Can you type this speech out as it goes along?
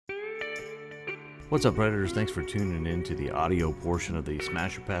What's up, Predators? Thanks for tuning in to the audio portion of the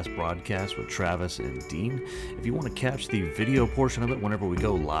Smasher Pass broadcast with Travis and Dean. If you want to catch the video portion of it whenever we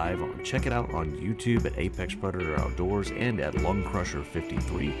go live, check it out on YouTube at Apex Predator Outdoors and at Lung Crusher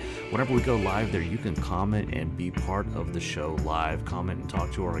 53. Whenever we go live there, you can comment and be part of the show live. Comment and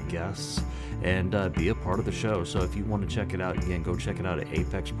talk to our guests and be a part of the show. So if you want to check it out, again, go check it out at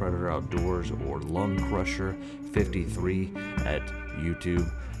Apex Predator Outdoors or Lung Crusher 53 at YouTube.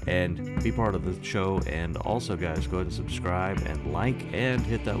 And be part of the show. And also, guys, go ahead and subscribe and like and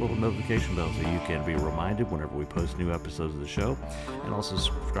hit that little notification bell so you can be reminded whenever we post new episodes of the show. And also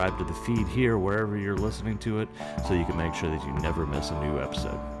subscribe to the feed here wherever you're listening to it so you can make sure that you never miss a new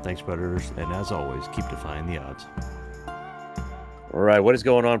episode. Thanks, Predators, and as always, keep defying the odds. All right, what is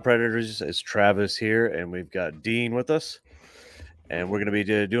going on, Predators? It's Travis here, and we've got Dean with us. And we're going to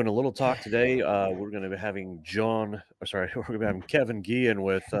be doing a little talk today. We're going to be having we're going to be having Kevin Guillen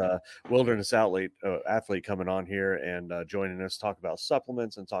with Wilderness Athlete coming on here and joining us, talk about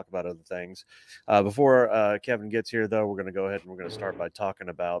supplements and talk about other things. Before Kevin gets here, though, we're going to go ahead and we're going to start by talking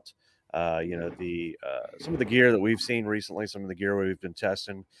about some of the gear that we've seen recently, some of the gear we've been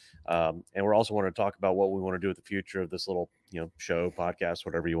testing. And we're also want to talk about what we want to do with the future of this little, show, podcast,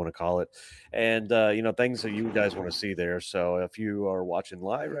 whatever you want to call it. And, things that you guys want to see there. So if you are watching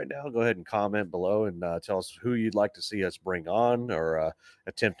live right now, go ahead and comment below and tell us who you'd like to see us bring on or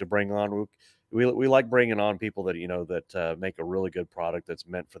attempt to bring on. We like bringing on people that, that make a really good product that's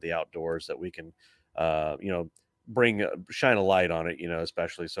meant for the outdoors that we can, shine a light on it,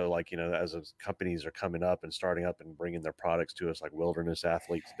 especially so as companies are coming up and starting up and bringing their products to us like Wilderness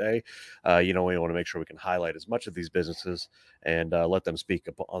Athlete today, we want to make sure we can highlight as much of these businesses and let them speak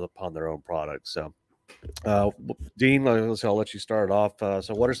upon their own products. So Dean, I'll let you start off.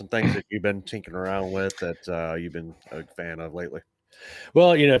 So what are some things that you've been tinkering around with that you've been a fan of lately?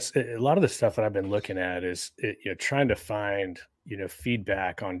 Well, it's a lot of the stuff that I've been looking at is trying to find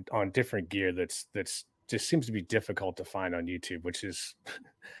feedback on different gear that's just seems to be difficult to find on YouTube, which is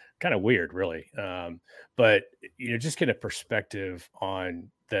kind of weird, really. But just get a perspective on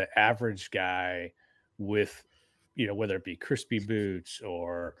the average guy with whether it be crispy boots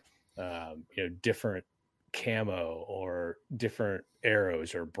or different camo or different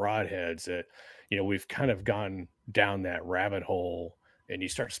arrows or broadheads that we've kind of gone down that rabbit hole, and you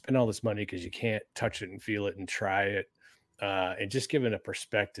start spending all this money because you can't touch it and feel it and try it, and just giving a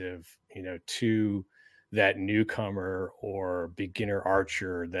perspective to that newcomer or beginner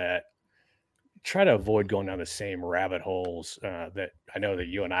archer that try to avoid going down the same rabbit holes that I know that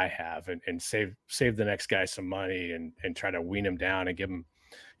you and I have, and save the next guy some money and try to wean them down and give them,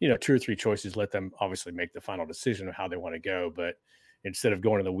 2 or 3 choices, let them obviously make the final decision of how they want to go. But instead of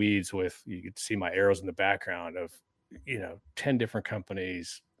going to the weeds with, you could see my arrows in the background of, 10 different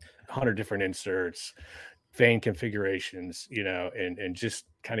companies, 100 different inserts, vein configurations, and just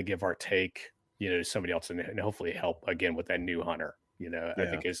kind of give our take, to somebody else and hopefully help again with that new hunter, I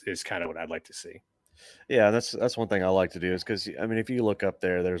think is kind of what I'd like to see. Yeah, that's one thing I like to do is because, if you look up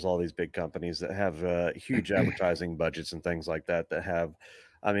there's all these big companies that have huge advertising budgets and things like that have,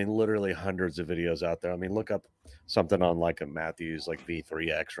 literally hundreds of videos out there. Look up something on like a Matthews, like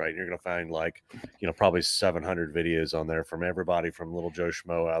V3X, right? You're going to find probably 700 videos on there from everybody from little Joe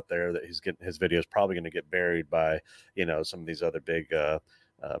Schmo out there that his video is probably going to get buried by, some of these other big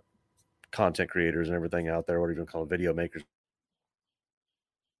content creators and everything out there, what do you even call it, video makers.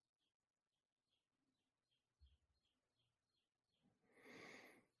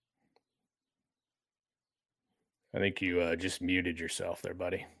 I think you just muted yourself there,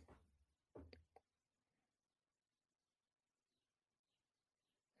 buddy.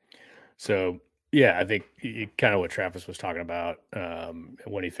 So, yeah, I think kind of what Travis was talking about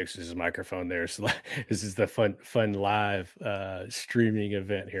when he fixes his microphone there. So this is the fun live streaming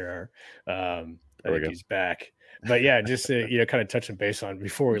event here. I think he's back. But yeah, just kind of touching base on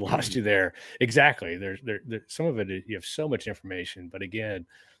before we lost you there. Exactly. There's some of it. You have so much information, but again,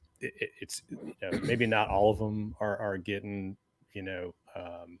 it's maybe not all of them are getting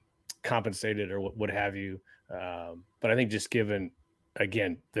compensated or what have you. But I think just given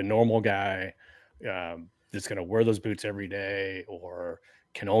again the normal guy that's going to wear those boots every day or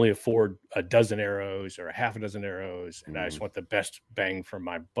can only afford a dozen arrows or a half a dozen arrows, and I just want the best bang for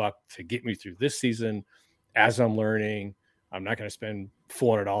my buck to get me through this season as I'm learning. I'm not going to spend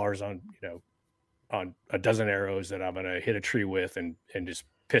 $400 on a dozen arrows that I'm going to hit a tree with and just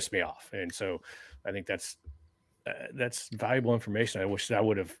piss me off. And so I think that's valuable information I wish that I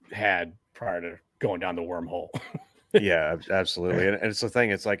would have had prior to going down the wormhole. Yeah, absolutely. And it's the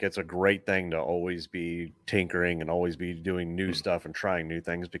thing, it's like it's a great thing to always be tinkering and always be doing new stuff and trying new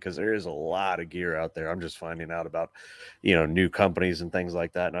things because there is a lot of gear out there. I'm just finding out about, new companies and things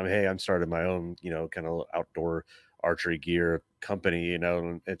like that. And I'm starting my own, kind of outdoor archery gear company,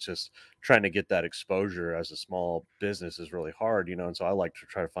 and it's just trying to get that exposure as a small business is really hard, and so I like to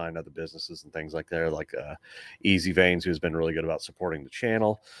try to find other businesses and things like that, like Easy Veins, who's been really good about supporting the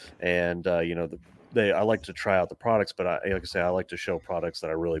channel. And I like to try out the products, but like I say, I like to show products that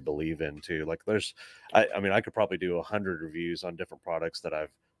I really believe in too. Like I mean, I could probably do 100 reviews on different products that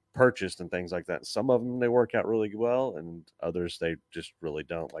I've purchased and things like that. Some of them they work out really well, and others they just really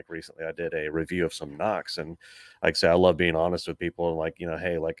don't. Like recently, I did a review of some Knox, and like I say, I love being honest with people and like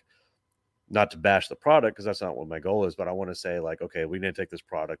hey, like not to bash the product because that's not what my goal is, but I want to say like, okay, we need to take this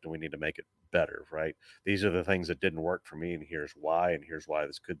product and we need to make it better, right? These are the things that didn't work for me, and here's why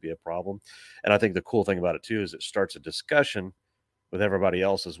this could be a problem. And I think the cool thing about it too is it starts a discussion with everybody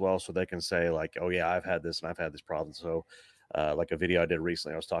else as well, so they can say like, oh yeah, I've had this and I've had this problem. So like a video I did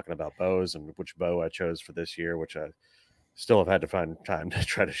recently, I was talking about bows and which bow I chose for this year, which I still have had to find time to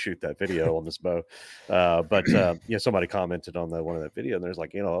try to shoot that video on this bow. But somebody commented on the one of that video, and there's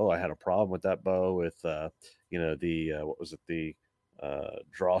like, oh, I had a problem with that bow with, the what was it, the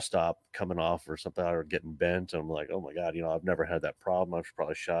draw stop coming off or something, or getting bent. And I'm like, oh my god, I've never had that problem. I've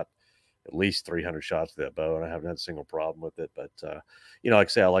probably shot at least 300 shots with that bow, and I haven't had a single problem with it. But like I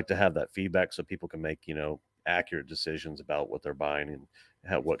say, I like to have that feedback so people can make accurate decisions about what they're buying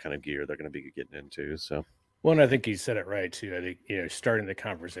and what kind of gear they're going to be getting into. So. Well, and I think you said it right too. I think, starting the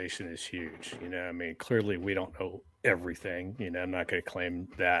conversation is huge. I mean, clearly we don't know everything. I'm not going to claim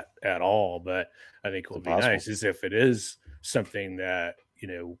that at all, but I think what would be nice is if it is something that,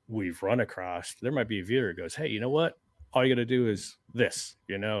 we've run across, there might be a viewer who goes, hey, you know what? All you got to do is this,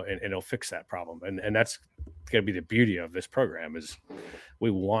 and it'll fix that problem. And that's going to be the beauty of this program is we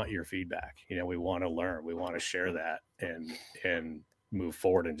want your feedback. We want to learn, we want to share that and move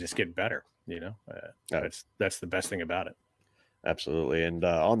forward and just get better. That's the best thing about it. Absolutely. And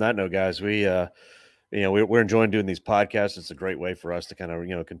on that note, guys, we're enjoying doing these podcasts. It's a great way for us to kind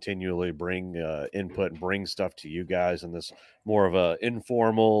of continually bring input and bring stuff to you guys in this more of a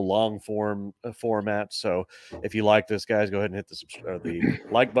informal, long form format. So if you like this, guys, go ahead and hit the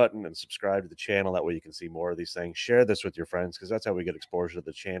like button and subscribe to the channel. That way you can see more of these things. Share this with your friends because that's how we get exposure to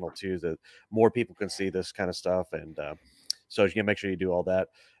the channel too. That more people can see this kind of stuff. And so you can make sure you do all that.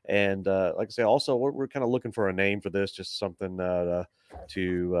 And like I say, also we're kind of looking for a name for this, just something to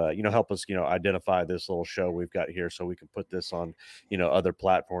help us identify this little show we've got here, so we can put this on other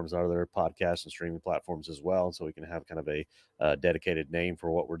platforms, other podcasts and streaming platforms as well, and so we can have kind of a dedicated name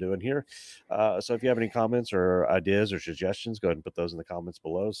for what we're doing here. So if you have any comments or ideas or suggestions, go ahead and put those in the comments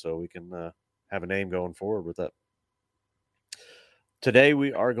below, so we can have a name going forward with that. Today,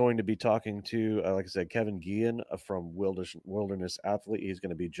 we are going to be talking to, like I said, Kevin Guillen from Wilderness Athlete. He's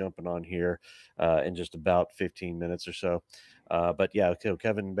going to be jumping on here in just about 15 minutes or so. But yeah,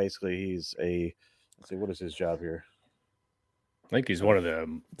 Kevin, basically, he's let's see, what is his job here? I think he's one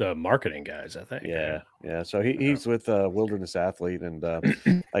of the marketing guys, I think. Yeah. So he's with Wilderness Athlete, and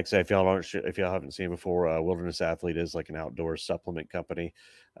like I say, if y'all haven't seen before, Wilderness Athlete is like an outdoor supplement company.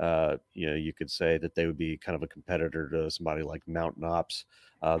 You could say that they would be kind of a competitor to somebody like Mountain Ops.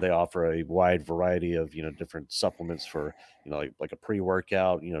 They offer a wide variety of different supplements for like a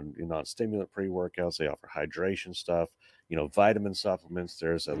pre-workout, non-stimulant pre-workouts. They offer hydration stuff, vitamin supplements.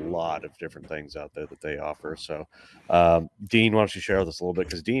 There's a lot of different things out there that they offer. So Dean, why don't you share with us a little bit,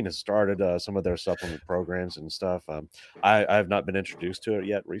 because Dean has started some of their supplement programs and stuff. I have not been introduced to it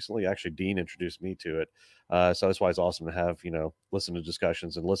yet recently. Actually, Dean introduced me to it. So that's why it's awesome to have, listen to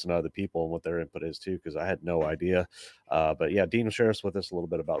discussions and listen to other people and what their input is too, because I had no idea. But yeah, Dean, share with us a little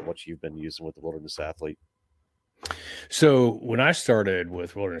bit about what you've been using with the Wilderness Athlete. So when I started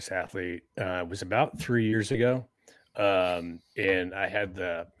with Wilderness Athlete, it was about 3 years ago. And I had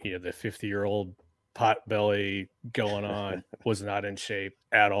the 50-year-old pot belly going on, was not in shape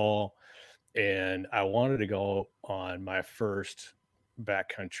at all. And I wanted to go on my first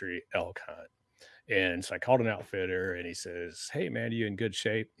backcountry elk hunt. And so I called an outfitter and he says, hey man, are you in good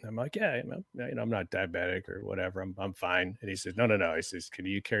shape? And I'm like, yeah, I'm not diabetic or whatever. I'm fine. And he says, no. He says, can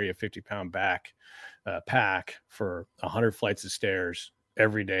you carry a 50-pound pack for 100 flights of stairs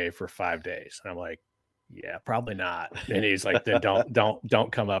every day for 5 days? And I'm like, yeah, probably not. And he's like, then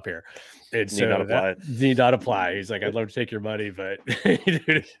don't come up here. And so need not apply. He's like, I'd love to take your money, but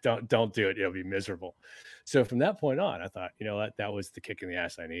don't do it. You'll be miserable. So from that point on, I thought, that was the kick in the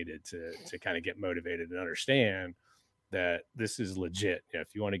ass I needed to kind of get motivated and understand that this is legit.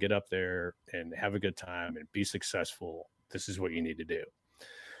 If you want to get up there and have a good time and be successful, this is what you need to do.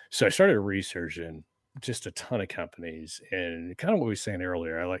 So I started researching just a ton of companies, and kind of what we were saying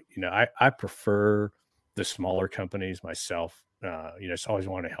earlier. I like, I prefer the smaller companies myself. It's always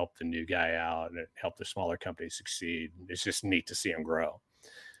want to help the new guy out and help the smaller companies succeed. It's just neat to see them grow.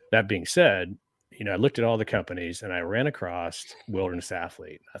 That being said, I looked at all the companies and I ran across Wilderness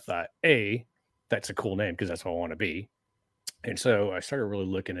Athlete. I thought, that's a cool name because that's what I want to be. And so I started really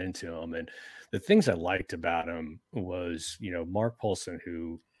looking into them, and the things I liked about them was, Mark Paulson,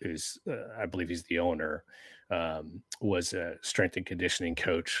 who is, I believe he's the owner, was a strength and conditioning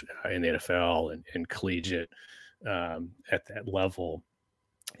coach in the NFL and collegiate at that level.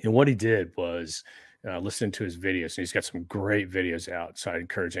 And what he did was listen to his videos, and he's got some great videos out. So I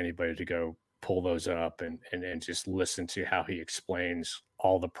encourage anybody to go pull those up and just listen to how he explains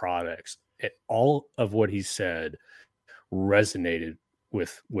all the products. All of what he said resonated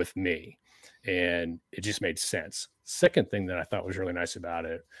with me, and it just made sense. Second thing that I thought was really nice about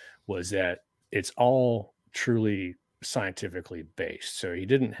it was that it's all truly scientifically based. So he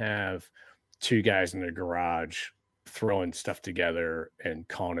didn't have two guys in their garage throwing stuff together and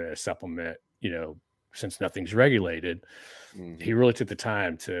calling it a supplement, since nothing's regulated. He really took the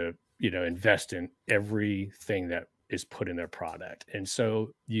time to, invest in everything that is put in their product. And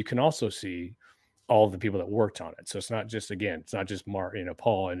so you can also see all the people that worked on it. So it's not just Mark,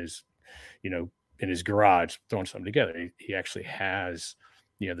 Paul and his, in his garage throwing something together. He actually has,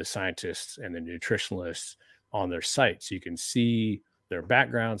 the scientists and the nutritionalists on their site. So you can see their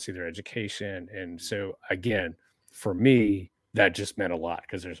background, see their education. And so again, for me, that just meant a lot,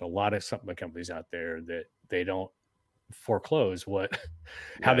 because there's a lot of supplement companies out there that they don't foreclose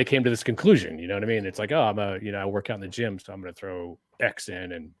how they came to this conclusion. You know what I mean? It's like, I work out in the gym, so I'm going to throw X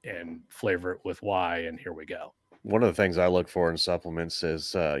in and flavor it with Y, and here we go. One of the things I look for in supplements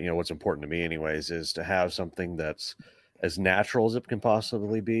is, what's important to me anyways, is to have something that's as natural as it can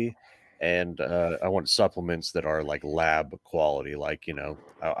possibly be. And I want supplements that are like lab quality. Like,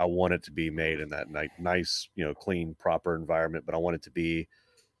 I want it to be made in that nice, clean, proper environment, but I want it to be,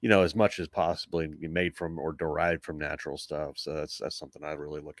 as much as possibly be made from or derived from natural stuff. So that's something I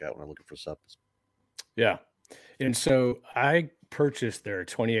really look at when I'm looking for supplements. Yeah. And so I purchased their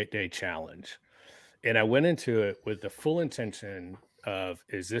 28-day challenge, and I went into it with the full intention of,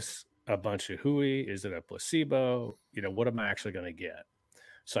 is this a bunch of hooey? Is it a placebo? What am I actually going to get?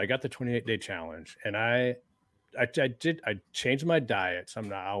 So I got the 28-day challenge, and I changed my diet.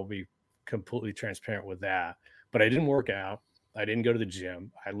 I'll be completely transparent with that, but I didn't work out. I didn't go to the gym.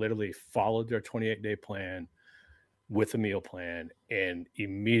 I literally followed their 28-day plan with a meal plan and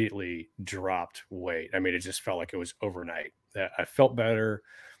immediately dropped weight. I mean, it just felt like it was overnight. I felt better.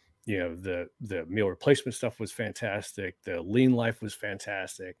 The meal replacement stuff was fantastic. The lean life was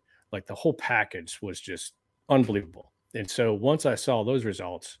fantastic. Like, the whole package was just unbelievable. And so once I saw those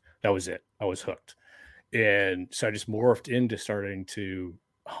results, that was it. I was hooked. And so I just morphed into starting to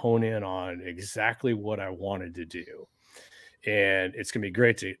hone in on exactly what I wanted to do. And it's going to be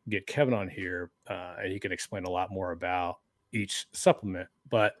great to get Kevin on here, and he can explain a lot more about each supplement.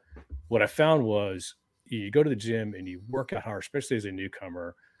 But what I found was, you go to the gym and you work out hard, especially as a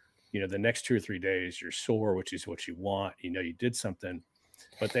newcomer. The next 2 or 3 days you're sore, which is what you want. You did something,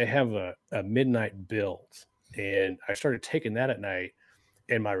 but they have a midnight build. And I started taking that at night,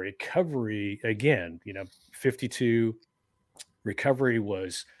 and my recovery, again, 52 recovery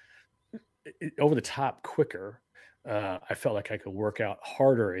was over the top quicker. I felt like I could work out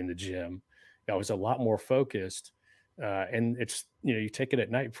harder in the gym. I was a lot more focused. And it's, you take it at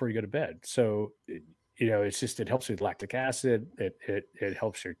night before you go to bed. So, it helps with lactic acid. It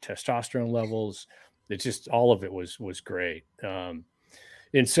helps your testosterone levels. It's just, all of it was great.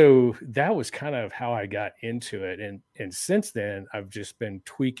 And so that was kind of how I got into it. And since then, I've just been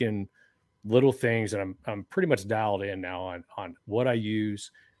tweaking little things, and I'm pretty much dialed in now on what I use,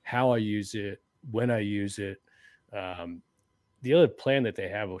 how I use it, when I use it. The other plan that they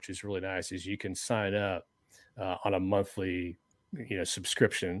have, which is really nice, is you can sign up on a monthly,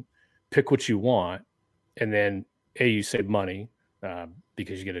 subscription, pick what you want, and then you save money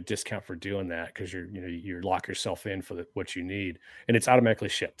because you get a discount for doing that, because you lock yourself in for what you need, and it's automatically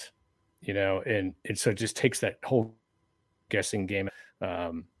shipped, and so it just takes that whole guessing game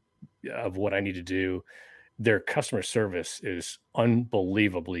of what I need to do. Their customer service is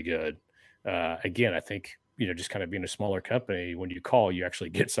unbelievably good. Again, I think, just kind of being a smaller company, when you call, you actually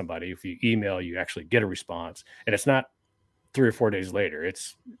get somebody. If you email, you actually get a response, and it's not 3 or 4 days later.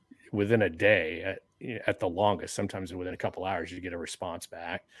 It's within a day at the longest. Sometimes within a couple hours, you get a response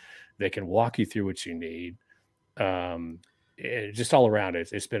back. They can walk you through what you need. Just all around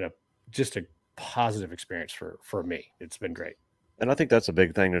it's been just a positive experience for me. It's been great. And I think that's a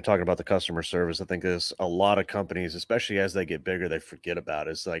big thing. They're talking about the customer service. I think there's a lot of companies, especially as they get bigger, they forget about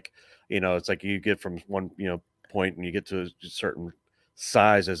it. It's like, it's like you get from one, point and you get to a certain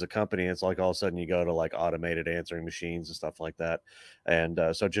size as a company. It's like all of a sudden you go to like automated answering machines and stuff like that. And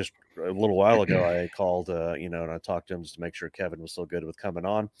so just a little while ago, I called, and I talked to him just to make sure Kevin was still good with coming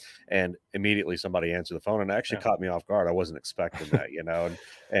on. And immediately somebody answered the phone and it actually caught me off guard. I wasn't expecting that,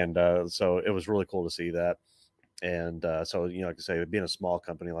 and so it was really cool to see that. And so, like I say, being a small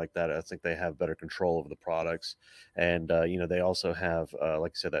company like that, I think they have better control over the products. And, they also have,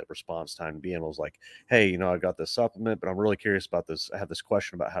 like I said, that response time to being able to like, hey, I got this supplement, but I'm really curious about this. I have this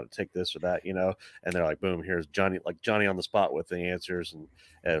question about how to take this or that, and they're like, boom, here's Johnny on the spot with the answers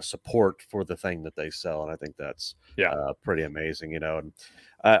and support for the thing that they sell. And I think that's pretty amazing, and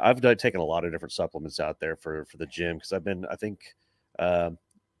I've taken a lot of different supplements out there for the gym because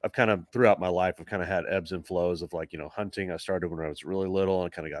I've kind of throughout my life, I've kind of had ebbs and flows of like, hunting. I started when I was really little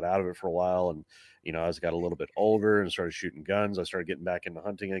and kind of got out of it for a while. And, as I got a little bit older and started shooting guns, I started getting back into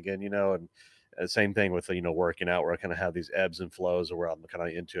hunting again, and same thing with, working out where I kind of have these ebbs and flows where I'm kind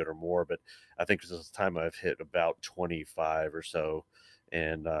of into it or more. But I think this is the time I've hit about 25 or so.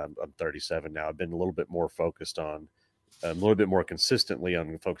 And I'm 37 now. I've been a little bit more focused on a little bit more consistently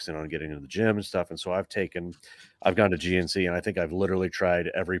on focusing on getting into the gym and stuff. And so I've gone to GNC and I think I've literally tried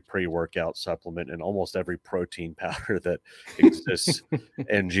every pre-workout supplement and almost every protein powder that exists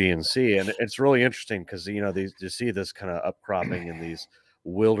in GNC. And it's really interesting because, you see this kind of upcropping in these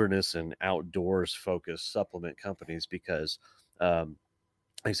wilderness and outdoors focused supplement companies because,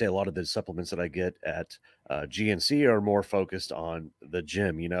 I say a lot of the supplements that I get at GNC are more focused on the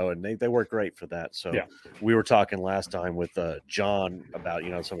gym, and they work great for that. So we were talking last time with John about,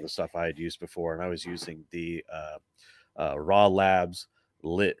 some of the stuff I had used before, and I was using the Raw Labs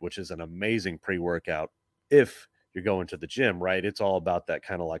Lit, which is an amazing pre-workout if you're going to the gym, right? It's all about that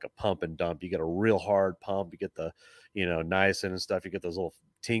kind of like a pump and dump. You get a real hard pump, you get the, niacin and stuff, you get those little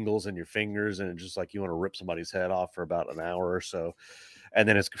tingles in your fingers, and it's just like you want to rip somebody's head off for about an hour or so. And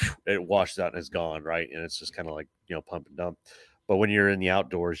then it washes out and it's gone, right? And it's just kind of like, pump and dump. But when you're in the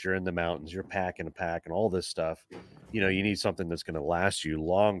outdoors, you're in the mountains, you're packing a pack and all this stuff, you need something that's going to last you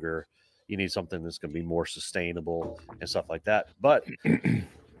longer. You need something that's going to be more sustainable and stuff like that. But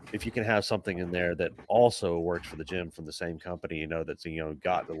if you can have something in there that also works for the gym from the same company, that's,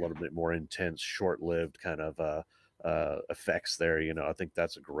 got a little bit more intense, short-lived kind of effects there, I think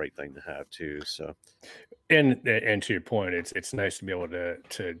that's a great thing to have too. So, and to your point, it's nice to be able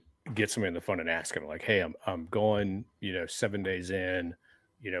to get somebody in the phone and ask them like, hey, I'm going, 7 days in,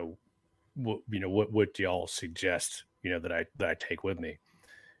 what do y'all suggest, that I take with me?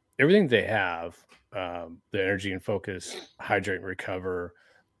 Everything they have, the energy and focus, hydrate and recover.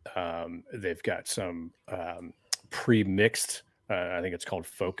 They've got some pre-mixed, I think it's called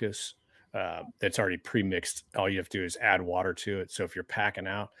Focus. That's already pre-mixed. All you have to do is add water to it. So if you're packing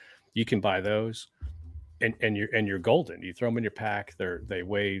out, you can buy those and you're golden. You throw them in your pack. They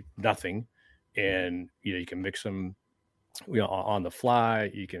weigh nothing. And, you can mix them, on the fly.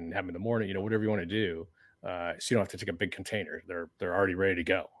 You can have them in the morning, whatever you want to do. So you don't have to take a big container. They're already ready to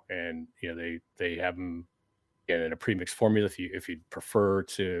go. And, they have them in a pre-mixed formula. If you'd prefer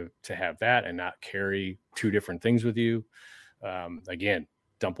to have that and not carry two different things with you, again,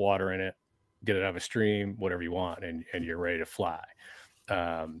 dump water in it, get it out of a stream, whatever you want, and you're ready to fly.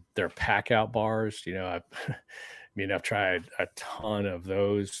 They're pack out bars. I've tried a ton of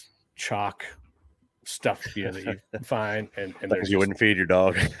those chalk stuff, that you find, and you wouldn't feed your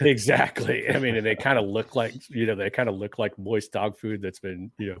dog. Exactly. And they kind of look like, moist dog food that's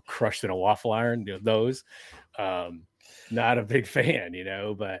been, crushed in a waffle iron. Those, not a big fan,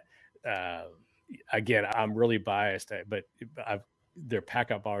 but again, I'm really biased, but their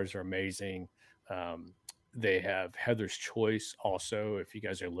pack out bars are amazing. They have Heather's Choice also. If you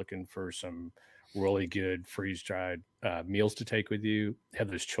guys are looking for some really good freeze dried meals to take with you,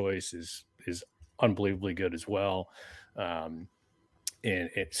 Heather's Choice is unbelievably good as well.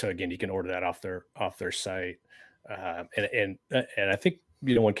 So again, you can order that off their site. And I think,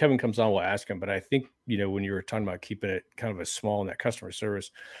 when Kevin comes on, we'll ask him, but I think, when you were talking about keeping it kind of a small in that customer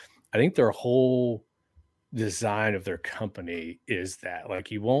service, I think their whole design of their company is that like,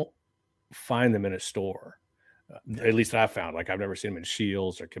 you won't find them in a store. At least I found, like, I've never seen them in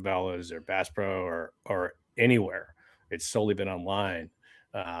Shields or Cabela's or Bass Pro or anywhere. It's solely been online.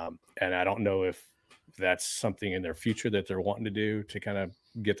 And I don't know if that's something in their future that they're wanting to do to kind of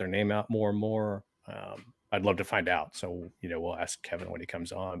get their name out more and more. I'd love to find out. So, we'll ask Kevin when he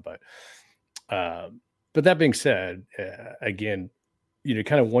comes on, but but that being said, again,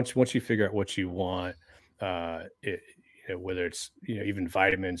 kind of once you figure out what you want, whether it's even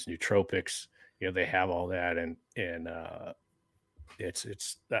vitamins, nootropics, they have all that, and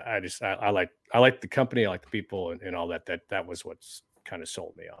it's I like the company, I like the people, and all that. That was what's kind of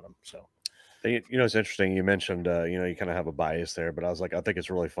sold me on them. So It's interesting. You mentioned, you kind of have a bias there, but I was like, I think it's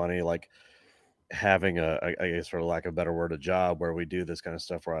really funny, like having I guess for lack of a better word, a job where we do this kind of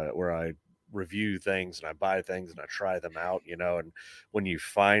stuff where I review things and I buy things and I try them out, and when you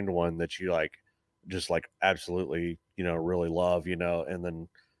find one that you like, just like absolutely, really love, and then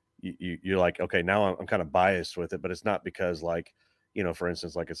you're like, okay, now I'm kind of biased with it, but it's not because like, for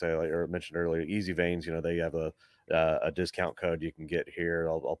instance, like I say, like, or mentioned earlier, Easy Veins, they have a discount code you can get here.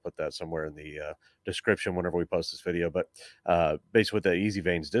 I'll put that somewhere in the description whenever we post this video. But basically with the Easy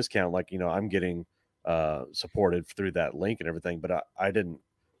Veins discount, like, I'm getting supported through that link and everything, but I didn't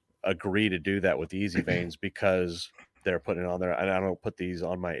agree to do that with Easy Veins because they're putting it on there. And I don't put these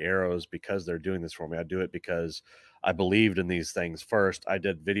on my arrows because they're doing this for me. I do it because I believed in these things first. I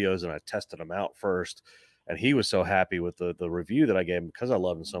did videos and I tested them out first. And he was so happy with the review that I gave him because I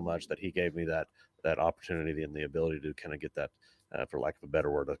love him so much that he gave me that opportunity and the ability to kind of get that, for lack of a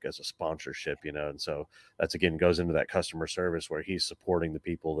better word, like as a sponsorship, and so that's, again, goes into that customer service where he's supporting the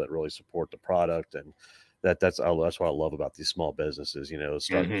people that really support the product. And that's what I love about these small businesses,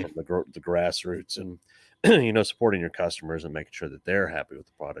 starting from the grassroots and, supporting your customers and making sure that they're happy with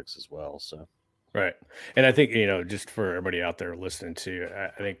the products as well. So. Right. And I think, just for everybody out there listening to,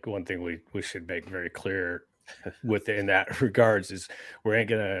 I think one thing we should make very clear within that regards is we ain't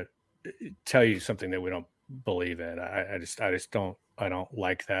going to tell you something that we don't believe in. I just don't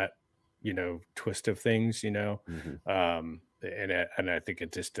like that, twist of things, and I think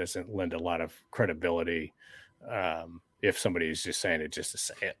it just doesn't lend a lot of credibility. If somebody is just saying it just to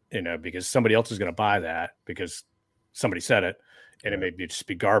say it, because somebody else is going to buy that because somebody said it. And it may just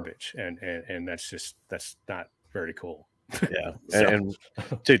be garbage, and that's not very cool. Yeah, and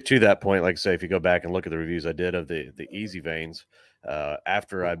to that point, like I say, if you go back and look at the reviews I did of the Easy Veins,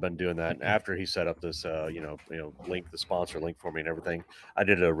 after I've been doing that, and after he set up this, link, the sponsor link for me and everything, I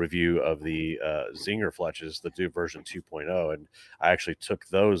did a review of the Zinger Fletches, the new version 2.0, and I actually took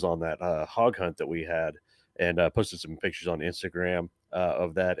those on that hog hunt that we had, and posted some pictures on Instagram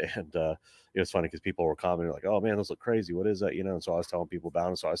of that, and it was funny because people were commenting like, "Oh man, those look crazy. What is that?" And so I was telling people about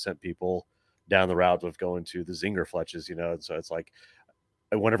them. So I sent people down the route of going to the Zinger Fletches, and so it's like,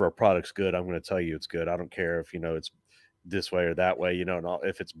 whenever a product's good, I'm going to tell you it's good. I don't care if it's this way or that way, and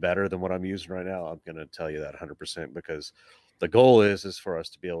if it's better than what I'm using right now, I'm going to tell you that 100%, because the goal is for us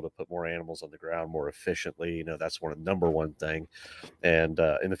to be able to put more animals on the ground more efficiently. That's the number one thing. And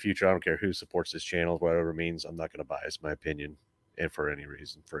in the future, I don't care who supports this channel, whatever it means, I'm not going to bias my opinion and for any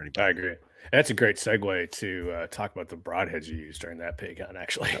reason, for anybody. I agree. That's a great segue to talk about the broadheads you used during that pig hunt.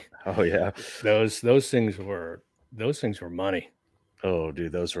 Actually, oh yeah, those things were money. Oh,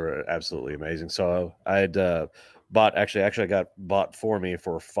 dude, those were absolutely amazing. So I had bought, actually, I got bought for me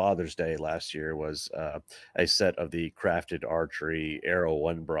for Father's Day last year, was a set of the Crafted Archery Arrow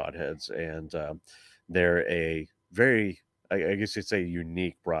 1 broadheads, and they're a very, I guess you'd say,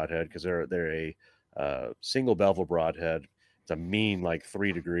 unique broadhead, because they're a single bevel broadhead. It's a mean, like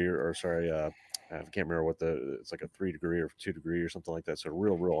 3-degree, or sorry, I can't remember what it's like a 3-degree or 2-degree or something like that. So a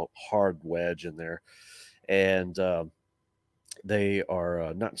real hard wedge in there. And they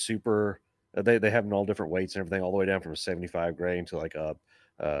are not super, they have them all different weights and everything, all the way down from a 75 grain to like a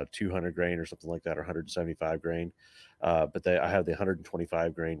 200 grain or something like that, or 175 grain. But I have the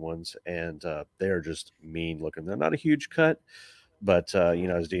 125 grain ones, and they are just mean looking. They're not a huge cut, but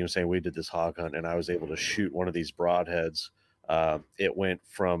as Dean was saying, we did this hog hunt, and I was able to shoot one of these broadheads. It went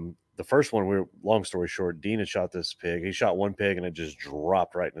from the first one, long story short, Dean had shot this pig. He shot one pig and it just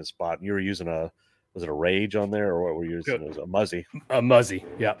dropped right in the spot. And you were using was it a Rage on there, or what were you using? It was a Muzzy. A Muzzy,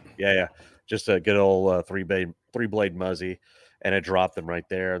 yeah. Yeah. Just a good old three blade Muzzy, and it dropped them right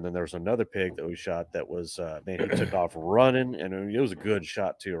there. And then there was another pig that we shot that was, man, he took off running, and it was a good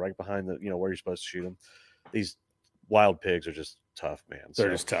shot too, right behind the, where you're supposed to shoot them. These wild pigs are just tough, man.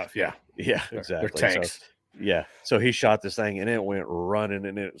 They're just tough, yeah. Yeah, exactly. They're tanks. So he shot this thing, and it went running,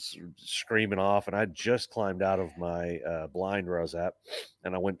 and it was screaming off, and I just climbed out of my blind where I was at,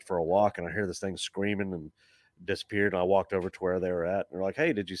 and I went for a walk, and I hear this thing screaming and disappeared, and I walked over to where they were at, and they're like,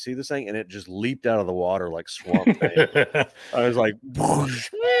 "Hey, did you see this thing?" And it just leaped out of the water like Swamp Thing. I was like,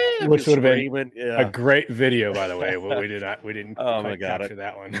 which would have been a great video, by the way. We didn't capture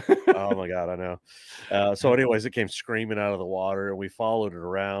that one. Oh my god, I know. So anyways, it came screaming out of the water, and we followed it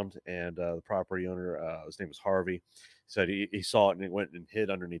around, and the property owner, his name was Harvey, said he saw it, and it went and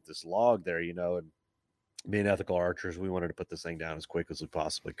hid underneath this log there, and being ethical archers, we wanted to put this thing down as quick as we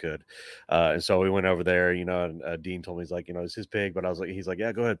possibly could. And so we went over there, and Dean told me, he's like, it's his pig, but he's like,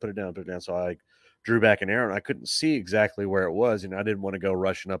 yeah, go ahead, put it down. So I drew back an arrow, and I couldn't see exactly where it was. I didn't want to go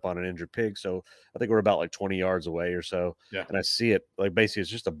rushing up on an injured pig. So I think we're about like 20 yards away or so. Yeah. And I see it, like, basically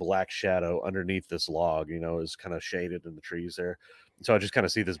it's just a black shadow underneath this log, it's kind of shaded in the trees there. And so I just kind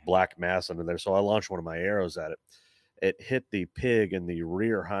of see this black mass under there. So I launched one of my arrows at it. It hit the pig in the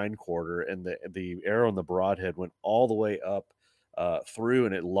rear hindquarter, and the arrow in the broadhead went all the way up through,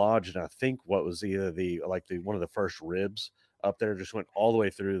 and it lodged. And I think what was either one of the first ribs up there, just went all the way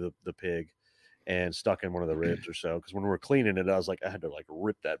through the pig and stuck in one of the ribs or so. Because when we were cleaning it, I was like, I had to like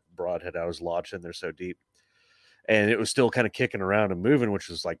rip that broadhead. I was lodged in there so deep, and it was still kind of kicking around and moving, which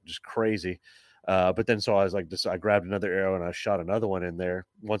was like just crazy. But then so I was like, I grabbed another arrow and I shot another one in there.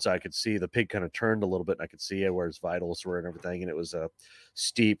 Once I could see the pig kind of turned a little bit, and I could see where his vitals were and everything. And it was a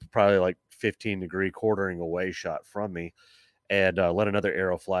steep, probably like 15-degree quartering away shot from me, and let another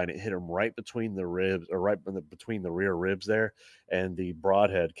arrow fly, and it hit him right between the ribs, or between the rear ribs there. And the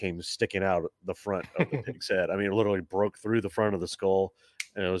broadhead came sticking out the front of the pig's head. I mean, it literally broke through the front of the skull,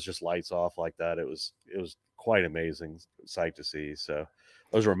 and it was just lights off like that. It was quite amazing sight to see. So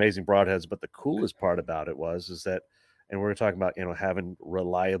those were amazing broadheads. But the coolest part about it is that, and we're talking about, having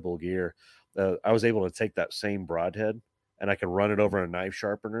reliable gear. I was able to take that same broadhead, and I could run it over a knife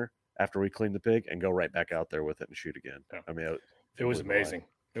sharpener after we cleaned the pig and go right back out there with it and shoot again. Yeah. I mean, it was amazing.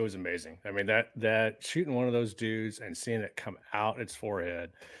 It was amazing. I mean, that shooting one of those dudes and seeing it come out its forehead,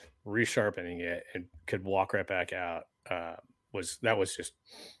 resharpening it, and could walk right back out was just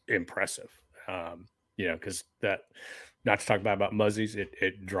impressive. Because that, not to talk about muzzies,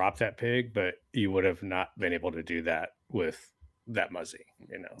 it dropped that pig, but you would have not been able to do that with that muzzy,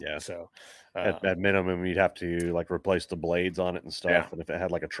 Yeah. So at minimum, you'd have to like replace the blades on it and stuff. Yeah. And if it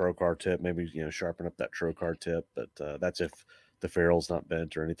had like a trocar tip, maybe sharpen up that trocar tip. But that's if the ferrule's not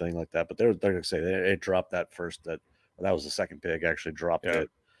bent or anything like that. But they're gonna say it dropped that first. That was the second pig actually dropped it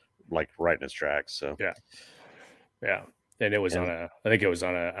like right in its tracks. So yeah. And it was I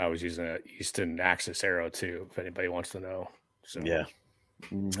I was using a Easton Axis arrow too, if anybody wants to know. So yeah.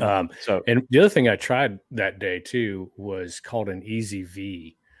 And the other thing I tried that day too was called an Easy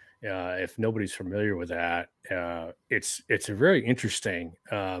V. If nobody's familiar with that, it's a very interesting.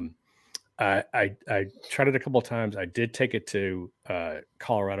 I tried it a couple of times. I did take it to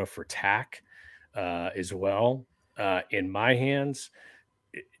Colorado for tack as well. In my hands,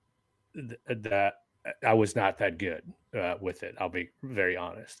 that I was not that good with it. I'll be very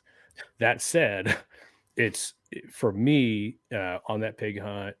honest. That said, it's for me on that pig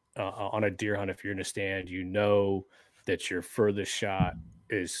hunt, on a deer hunt. If you're in a stand, that your furthest shot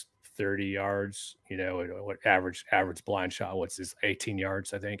is 30 yards. What average blind shot? What's this? 18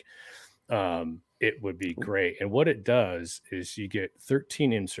 yards, I think. It would be great. And what it does is you get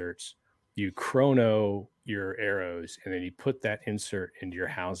 13 inserts. You chrono your arrows, and then you put that insert into your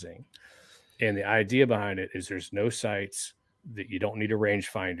housing. And the idea behind it is there's no sights, that you don't need a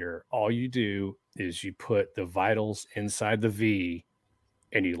rangefinder. All you do is you put the vitals inside the V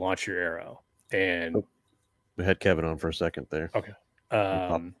and you launch your arrow. And we had Kevin on for a second there. Okay.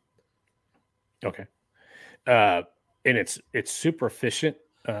 Okay. And it's super efficient.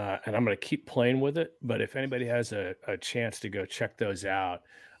 And I'm going to keep playing with it. But if anybody has a chance to go check those out,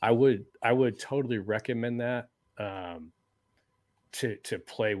 I would totally recommend that to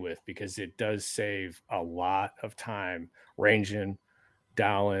play with, because it does save a lot of time ranging,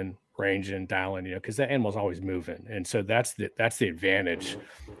 dialing, because that animal's always moving. And so that's the advantage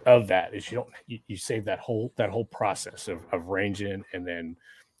of that, is you save that whole process of ranging and then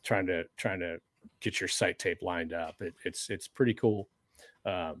trying to get your sight tape lined up. It's pretty cool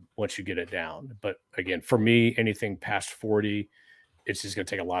once you get it down. But again, for me, anything past 40, it's just going to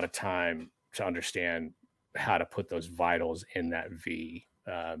take a lot of time to understand how to put those vitals in that V,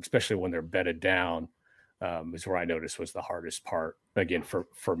 especially when they're bedded down, is where I noticed was the hardest part, again,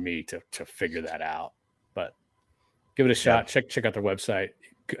 for me to figure that out. But give it a shot. Yeah. Check out their website.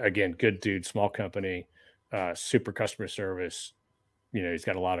 Again, good dude, small company, super customer service. He's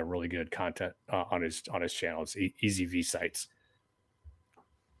got a lot of really good content on his channel. It's Easy V Sights.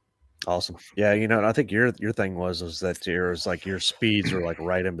 Awesome. Yeah, I think your thing was that your speeds are like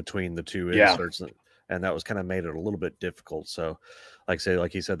right in between the two inserts, and that was kind of made it a little bit difficult. So, like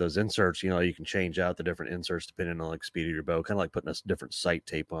he said, those inserts, you can change out the different inserts depending on like speed of your bow, kind of like putting a different sight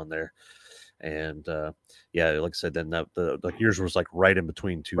tape on there. And like I said, then like yours was like right in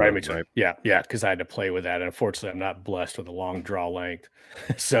between two. Right. Yeah, because I had to play with that. And unfortunately, I'm not blessed with a long draw length,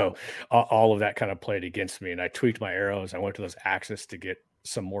 so all of that kind of played against me. And I tweaked my arrows. I went to those Axis to get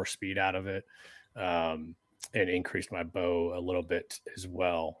some more speed out of it, and increased my bow a little bit as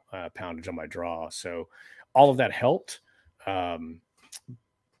well, poundage on my draw. So all of that helped.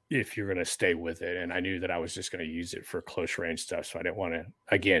 If you're going to stay with it. And I knew that I was just going to use it for close range stuff. So I didn't want to,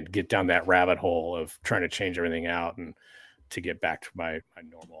 again, get down that rabbit hole of trying to change everything out and to get back to my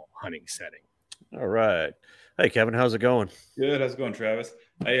normal hunting setting. All right. Hey, Kevin, how's it going? Good. How's it going, Travis?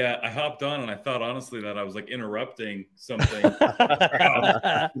 I hopped on and I thought honestly that I was like interrupting something. I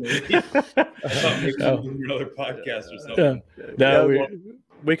thought maybe another podcast or something. No,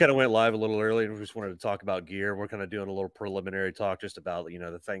 we kind of went live a little early and we just wanted to talk about gear. We're kind of doing a little preliminary talk just about,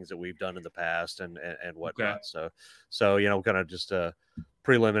 the things that we've done in the past and whatnot. Okay. So, kind of just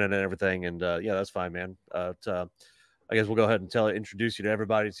preliminary and everything. And yeah, that's fine, man. I guess we'll go ahead and introduce you to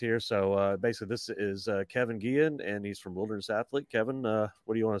everybody that's here. So basically this is Kevin Guillen and he's from Wilderness Athlete. Kevin,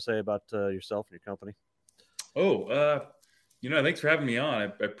 what do you want to say about yourself and your company? Thanks for having me on. I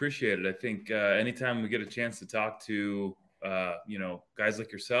appreciate it. I think anytime we get a chance to talk to guys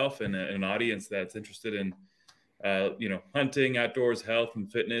like yourself and an audience that's interested in, hunting, outdoors, health,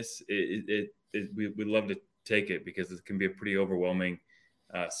 and fitness, we'd love to take it because it can be a pretty overwhelming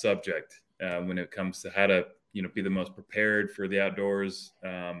subject when it comes to how to, be the most prepared for the outdoors,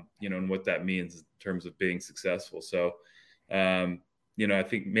 and what that means in terms of being successful. So, I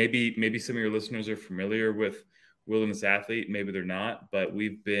think maybe some of your listeners are familiar with Wilderness Athlete, maybe they're not, but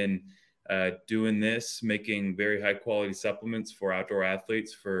we've been doing this, making very high quality supplements for outdoor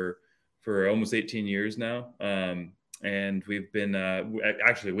athletes for almost 18 years now. And we've been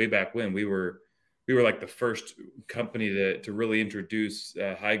actually way back when we were like the first company to really introduce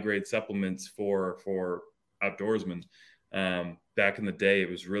high grade supplements for outdoorsmen. Back in the day, it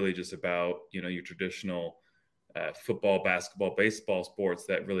was really just about, your traditional football, basketball, baseball sports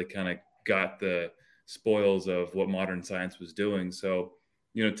that really kind of got the spoils of what modern science was doing. So,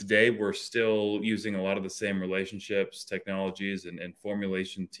 today we're still using a lot of the same relationships, technologies, and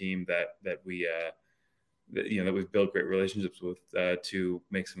formulation team that we've built great relationships with to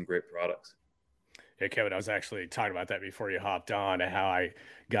make some great products. Yeah, Kevin, I was actually talking about that before you hopped on and how I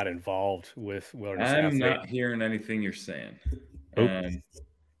got involved with Wilderness I'm Athlete. not hearing anything you're saying.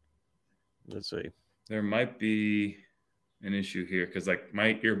 Let's see. There might be an issue here because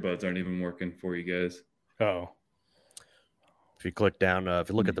my earbuds aren't even working for you guys. Oh. If you click down, if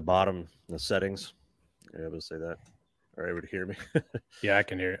you look at the bottom, the settings, you're able to say that. Are you able to hear me? Yeah, I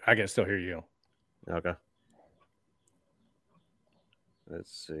can hear. I can still hear you. Okay.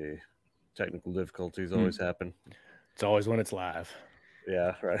 Let's see. Technical difficulties always happen. It's always when it's live.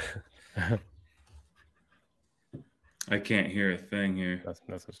 Yeah, right. I can't hear a thing here.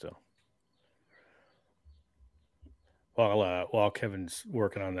 Nothing still. While Kevin's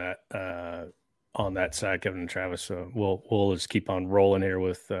working on that side, Kevin and Travis, so we'll just keep on rolling here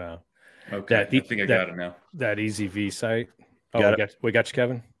with okay. I think I got it now. That EZV site. Oh, we got you,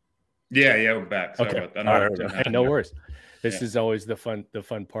 Kevin. Yeah, we're back. Sorry about that. All right. No worries. This is always the fun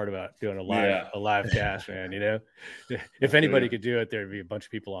part about doing a live cast, man. If anybody could do it, there'd be a bunch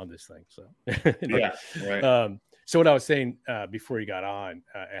of people on this thing. So yeah, right. So what I was saying before you got on,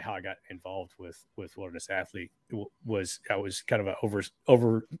 how I got involved with Wilderness Athlete was I was kind of an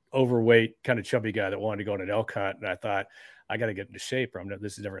overweight, kind of chubby guy that wanted to go on an elk hunt, and I thought I got to get into shape, or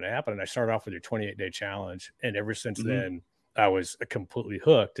this is never going to happen. And I started off with your 28-day challenge, and ever since then I was completely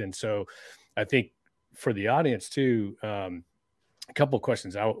hooked. And so I think for the audience too, a couple of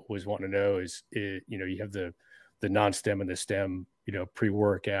questions I was wanting to know is, you have the non-stem and the stem,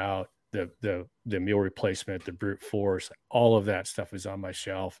 pre-workout, the meal replacement, the brute force, all of that stuff is on my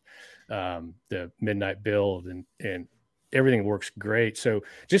shelf. The midnight build and everything works great. So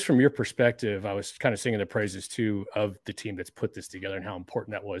just from your perspective, I was kind of singing the praises too of the team that's put this together and how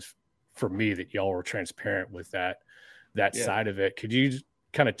important that was for me that y'all were transparent with that side of it. Could you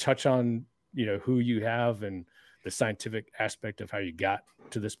kind of touch on, who you have and the scientific aspect of how you got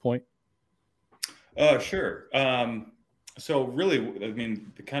to this point? Sure. So really,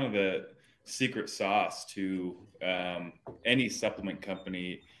 the secret sauce to any supplement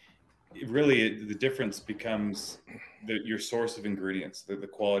company, really the difference becomes your source of ingredients, the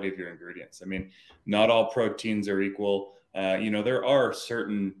quality of your ingredients. Not all proteins are equal. There are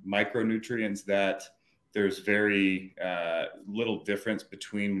certain micronutrients that there's very little difference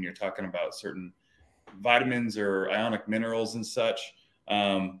between when you're talking about certain vitamins or ionic minerals and such.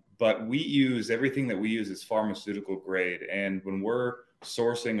 But everything that we use is pharmaceutical grade. And when we're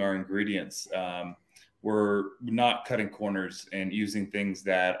sourcing our ingredients, we're not cutting corners and using things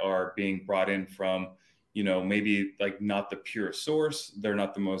that are being brought in from, maybe not the pure source. They're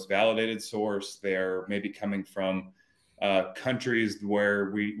not the most validated source. They're maybe coming from countries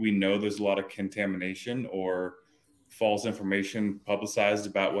where we know there's a lot of contamination or false information publicized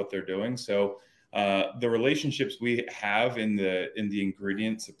about what they're doing. So the relationships we have in the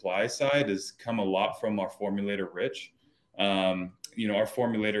ingredient supply side has come a lot from our formulator, Rich. Our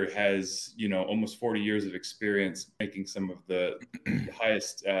formulator has, almost 40 years of experience making some of the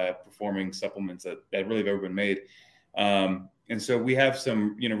highest performing supplements that really have ever been made. And so we have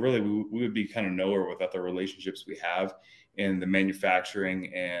some, really we would be kind of nowhere without the relationships we have in the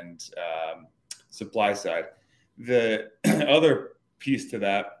manufacturing and supply side. The other piece to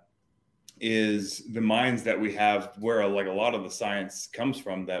that is the minds that we have, where like a lot of the science comes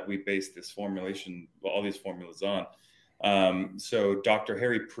from that we base this formulation, all these formulas on. So Dr.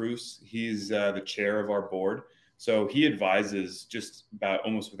 Harry Preuss, he's the chair of our board. So he advises just about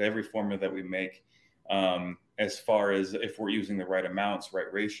almost with every formula that we make, as far as if we're using the right amounts,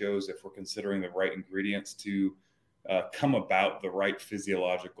 right ratios, if we're considering the right ingredients to come about the right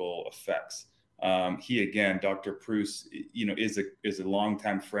physiological effects. He, again, Dr. Preuss, is a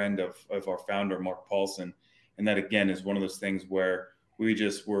longtime friend of our founder, Mark Paulson. And that, again, is one of those things where we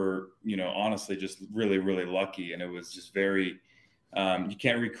just were, honestly, just really, really lucky. And it was just very, you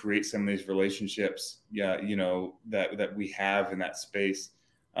can't recreate some of these relationships, that we have in that space.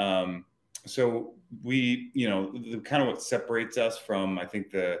 So we, the kind of what separates us from, I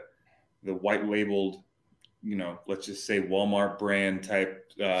think, the white labeled, let's just say Walmart brand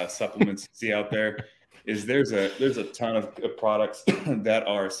type supplements you see out there, is there's a ton of products that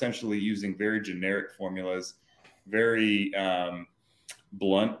are essentially using very generic formulas, very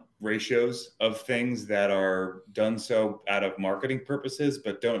blunt ratios of things that are done so out of marketing purposes,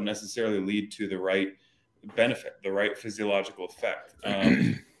 but don't necessarily lead to the right benefit, the right physiological effect.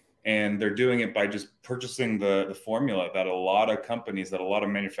 And they're doing it by just purchasing the formula that a lot of companies, that a lot of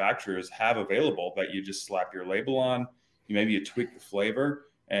manufacturers have available, that you just slap your label on. Maybe you tweak the flavor,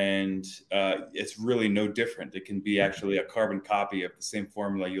 and it's really no different. It can be actually a carbon copy of the same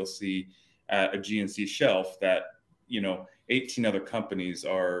formula you'll see at a GNC shelf that 18 other companies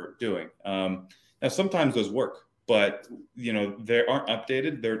are doing. Now, sometimes those work, but they aren't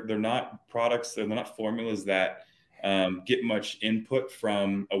updated. They're not products. They're not formulas that get much input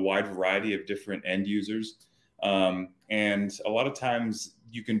from a wide variety of different end users. And a lot of times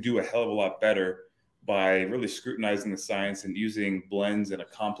you can do a hell of a lot better by really scrutinizing the science and using blends and a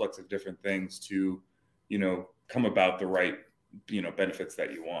complex of different things to, come about the right, benefits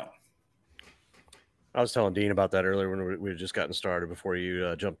that you want. I was telling Dean about that earlier when we had just gotten started before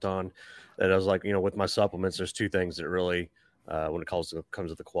you jumped on, that I was like, with my supplements, there's two things that really, when it comes to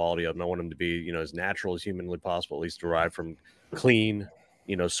the quality of them, I want them to be, as natural as humanly possible, at least derived from clean,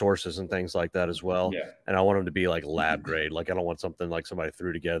 sources and things like that as well. Yeah. And I want them to be like lab grade. Like I don't want something like somebody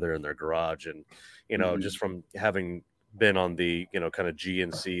threw together in their garage. And, just from having been on the, kind of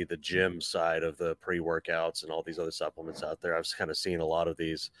GNC, the gym side of the pre-workouts and all these other supplements out there, I've kind of seen a lot of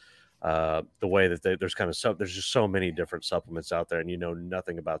these, the way that there's just so many different supplements out there, and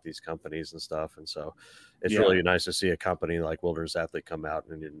nothing about these companies and stuff. And so it's really nice to see a company like Wilderness Athlete come out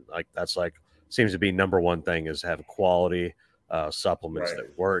and like, that's like, seems to be number one thing, is have quality supplements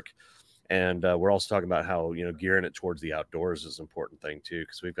that work. And we're also talking about how, gearing it towards the outdoors is an important thing too,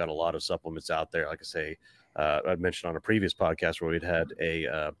 because we've got a lot of supplements out there. Like I say, I mentioned on a previous podcast where we'd had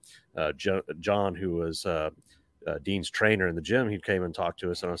a John, who was Dean's trainer in the gym. He came and talked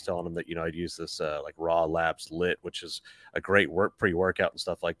to us, and I was telling him that, I'd use this like Raw Labs Lit, which is a great pre-workout and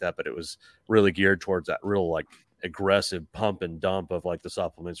stuff like that, but it was really geared towards that real like aggressive pump and dump of like the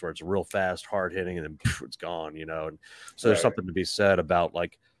supplements, where it's real fast, hard hitting, and then it's gone, and so there's something to be said about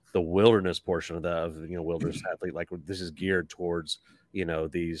like the wilderness portion of Wilderness Athlete. Like this is geared towards,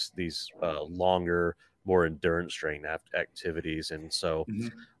 these longer, more endurance training activities. And so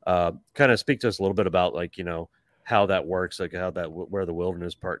kind of speak to us a little bit about like, how that works, like where the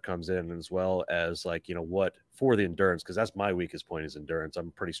wilderness part comes in, as well as like, what for the endurance, because that's my weakest point, is endurance. I'm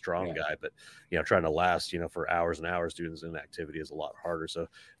a pretty strong guy, but trying to last, for hours and hours doing this activity is a lot harder. So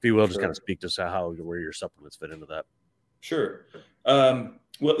if you will, just kind of speak to us where your supplements fit into that. Sure.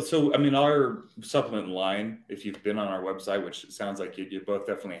 Well, so, I mean, our supplement line, if you've been on our website, which it sounds like you both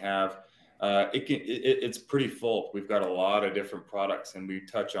definitely have, it's pretty full. We've got a lot of different products, and we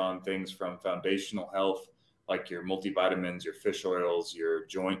touch on things from foundational health, like your multivitamins, your fish oils, your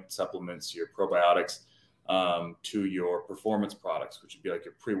joint supplements, your probiotics, to your performance products, which would be like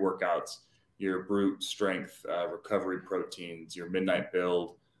your pre-workouts, your brute strength, recovery proteins, your midnight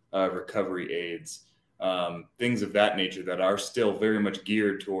build, recovery aids, things of that nature that are still very much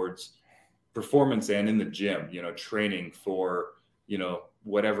geared towards performance and in the gym, training for,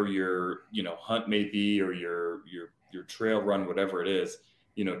 whatever your, hunt may be, or your your trail run, whatever it is,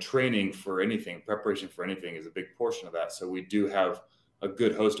 you know, training for anything, preparation for anything is a big portion of that. So we do have a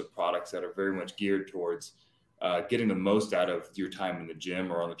good host of products that are very much geared towards getting the most out of your time in the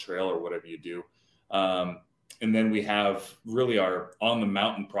gym or on the trail or whatever you do. And then we have really our on the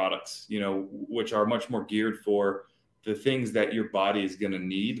mountain products, you know, which are much more geared for the things that your body is going to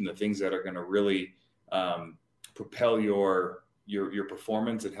need and the things that are going to really propel your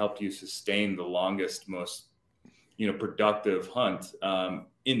performance and help you sustain the longest, most, you know, productive hunt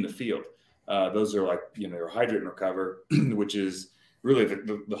in the field. Those are like, you know, your hydrate and recover, which is really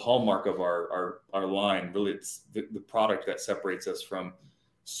the hallmark of our line. Really, it's the product that separates us from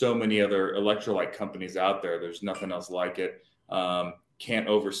so many other electrolyte companies out there. There's nothing else like it. Can't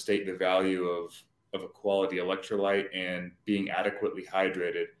overstate the value of a quality electrolyte and being adequately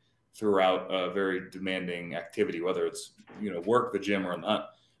hydrated throughout a very demanding activity, whether it's, you know, work, the gym, or on the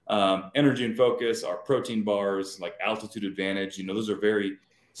hunt. Energy and focus, our protein bars, like altitude advantage, you know, those are very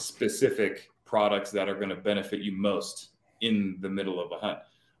specific products that are going to benefit you most in the middle of a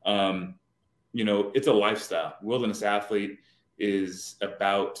hunt. You know, it's a lifestyle. Wilderness athlete is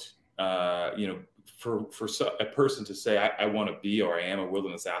about, you know, for a person to say, I want to be, or I am a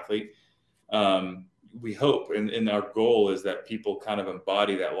wilderness athlete. We hope, and our goal is that people kind of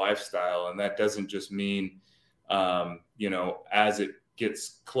embody that lifestyle. And that doesn't just mean, you know, as it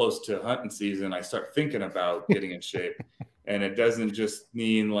gets close to hunting season, I start thinking about getting in shape. And it doesn't just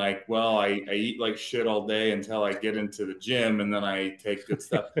mean like, well, I eat like shit all day until I get into the gym and then I take good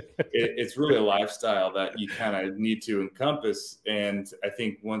stuff. It's really a lifestyle that you kind of need to encompass. And I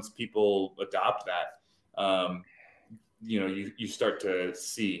think once people adopt that, you know, you start to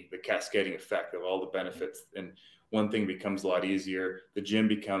see the cascading effect of all the benefits, and one thing becomes a lot easier. The gym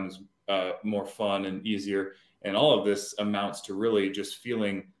becomes more fun and easier. And all of this amounts to really just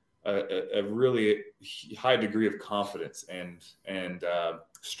feeling a really high degree of confidence and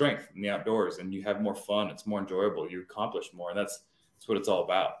strength in the outdoors, and you have more fun. It's more enjoyable. You accomplish more, and that's what it's all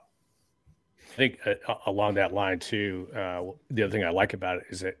about. I think along that line too, the other thing I like about it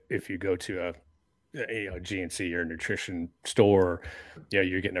is that if you go to a GNC or a nutrition store, you know,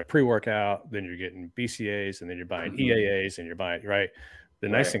 you're getting a pre-workout, then you're getting BCAAs, and then you're buying EAAs, and you're buying, right? The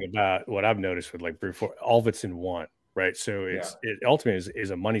nice thing about what I've noticed with like Brew Force, all of it's in one, right? So it ultimately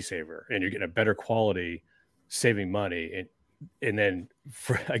is a money saver, and you're getting a better quality, saving money. And then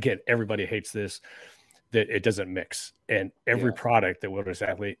again, everybody hates this, that it doesn't mix, and every product that Wilderness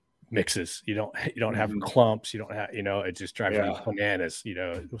Athlete mixes, you don't have clumps, you don't have, you know, it just drives you bananas, you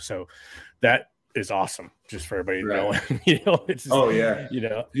know. So that is awesome, just for everybody knowing, you know. It's just, you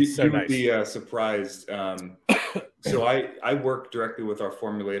know, so you would be surprised. So I work directly with our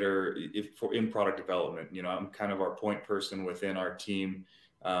formulator in product development. You know, I'm kind of our point person within our team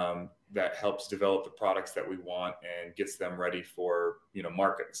that helps develop the products that we want and gets them ready for, you know,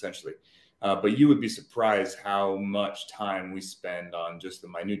 market essentially. But you would be surprised how much time we spend on just the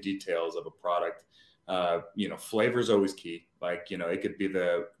minute details of a product. You know, flavor is always key. Like, you know, it could be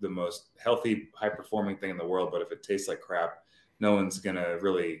the most healthy, high performing thing in the world, but if it tastes like crap, no one's going to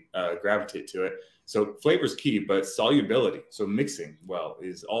really gravitate to it. So flavor is key, but solubility, so mixing well,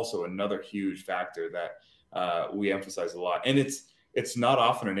 is also another huge factor that we emphasize a lot. And it's not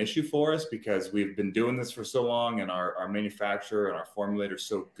often an issue for us because we've been doing this for so long, and our manufacturer and our formulator is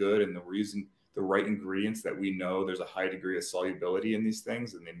so good, and we're using the right ingredients that we know there's a high degree of solubility in these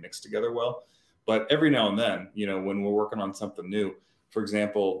things, and they mix together well. But every now and then, you know, when we're working on something new, for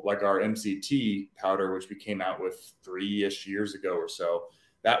example, like our MCT powder, which we came out with 3-ish years ago or so,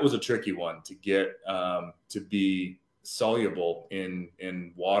 that was a tricky one to get to be soluble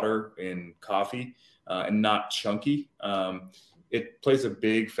in water, in coffee, and not chunky. It plays a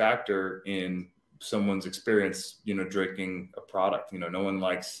big factor in someone's experience, you know, drinking a product. You know, no one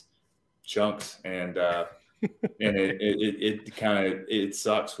likes chunks, and it kind of, it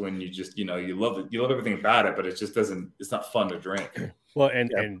sucks when you just, you know, you love everything about it, but it just doesn't, it's not fun to drink. Well,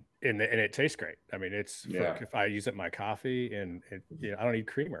 and it tastes great. I mean, it's if I use it in my coffee, and you know, I don't need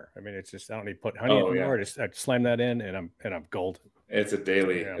creamer. I mean, it's just, I don't need to put honey anymore. I slam that in, and I'm golden. It's a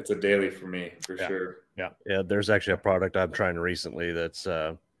daily. It's a daily for me, for sure. Yeah. There's actually a product I'm trying recently that's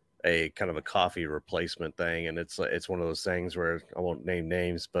a kind of a coffee replacement thing, and it's one of those things where I won't name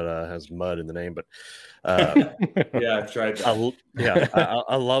names, but has mud in the name. But yeah, I've tried that.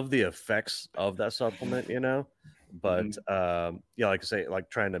 I love the effects of that supplement, you know. But yeah, like I say, like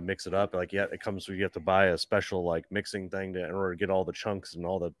trying to mix it up, like it comes with, you have to buy a special like mixing thing in order to get all the chunks and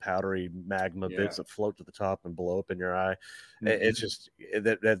all the powdery magma bits that float to the top and blow up in your eye. It's just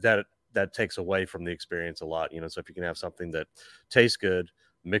that takes away from the experience a lot, you know. So if you can have something that tastes good,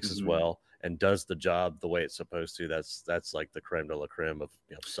 mixes well, and does the job the way it's supposed to, that's like the creme de la creme of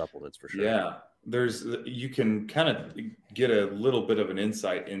supplements for sure. Yeah, you can kind of get a little bit of an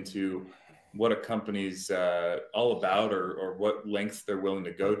insight into what a company's all about, or what lengths they're willing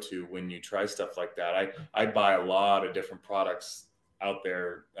to go to when you try stuff like that. I buy a lot of different products out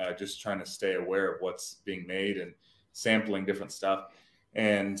there, just trying to stay aware of what's being made and sampling different stuff.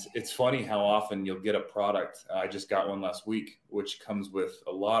 And it's funny how often you'll get a product. I just got one last week, which comes with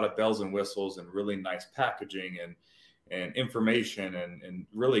a lot of bells and whistles and really nice packaging and information and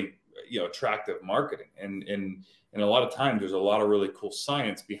really attractive marketing. And a lot of times there's a lot of really cool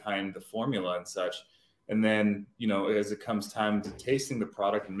science behind the formula and such. And then, as it comes time to tasting the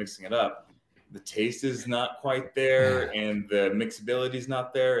product and mixing it up, the taste is not quite there and the mixability is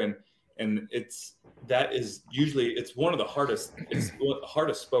not there. And it's one of the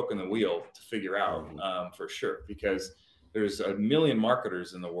hardest spoke in the wheel to figure out, for sure, because there's a million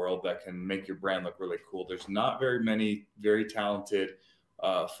marketers in the world that can make your brand look really cool. There's not very many very talented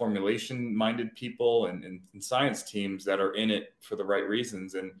formulation minded people and science teams that are in it for the right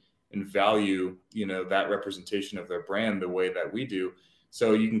reasons and value, that representation of their brand the way that we do.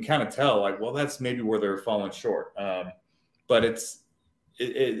 So you can kind of tell, like, well, that's maybe where they're falling short. But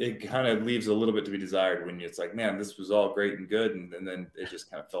it kind of leaves a little bit to be desired when it's like, man, this was all great and good, and then it just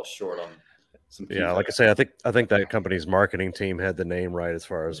kind of fell short on some. Yeah, like I say, I think that company's marketing team had the name right as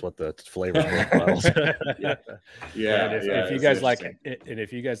far as what the flavor profiles. Yeah. If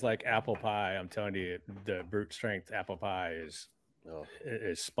you guys like apple pie, I'm telling you, the brute strength apple pie is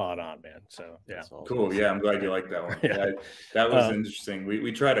spot on, man. So yeah, cool. Yeah, I'm glad you like that one. That was interesting.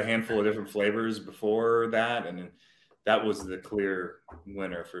 We tried a handful of different flavors before that, and that was the clear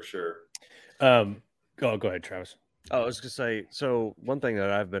winner for sure. Go ahead, Travis. Oh, I was gonna say, so one thing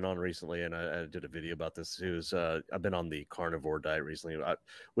that I've been on recently, and I did a video about this too, is I've been on the carnivore diet recently,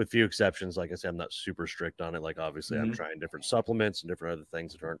 with few exceptions. Like I said, I'm not super strict on it. Like obviously, I'm trying different supplements and different other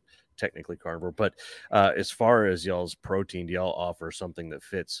things that aren't technically carnivore. But as far as y'all's protein, do y'all offer something that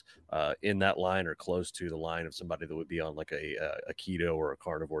fits in that line or close to the line of somebody that would be on like a keto or a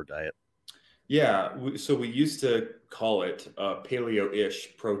carnivore diet? Yeah, so we used to call it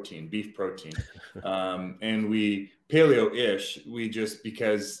paleo-ish protein, beef protein, and paleo-ish.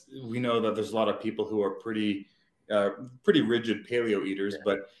 Because we know that there's a lot of people who are pretty rigid paleo eaters,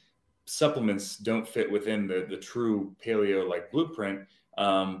 but supplements don't fit within the true paleo like blueprint.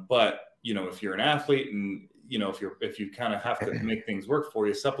 But if you're an athlete and if you kind of have to make things work for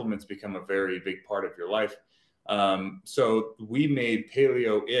you, supplements become a very big part of your life. So we made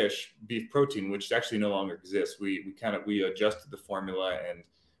paleo-ish beef protein, which actually no longer exists. We adjusted the formula and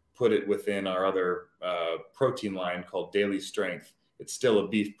put it within our other protein line called Daily Strength. It's still a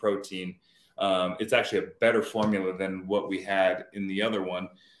beef protein. It's actually a better formula than what we had in the other one.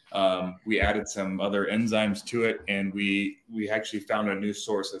 We added some other enzymes to it, and we actually found a new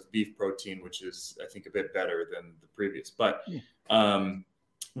source of beef protein, which is, I think, a bit better than the previous. But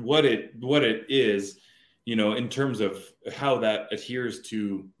what it is, in terms of how that adheres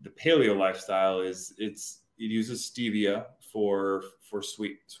to the paleo lifestyle, is it uses stevia for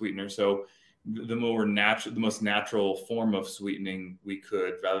sweetener. So the most natural form of sweetening we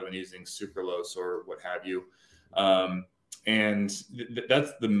could, rather than using sucralose or what have you. And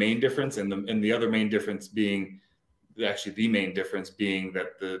that's the main difference. And the other main difference being, actually the main difference being,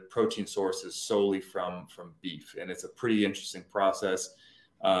 that the protein source is solely from beef. And it's a pretty interesting process.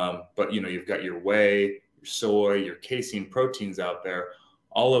 But you've got your whey, your soy, your casein proteins out there.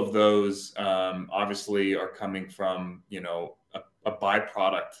 All of those obviously are coming from a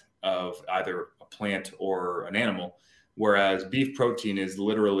byproduct of either a plant or an animal, whereas beef protein is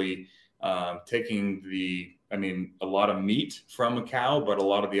literally taking a lot of meat from a cow, but a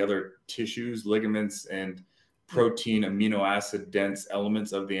lot of the other tissues, ligaments, and protein, amino acid dense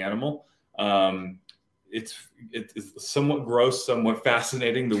elements of the animal. It's somewhat gross, somewhat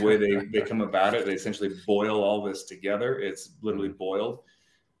fascinating the way they come about it. They essentially boil all this together. It's literally boiled,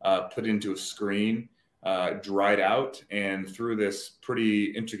 put into a screen, dried out, and through this pretty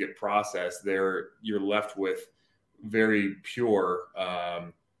intricate process, you're left with very pure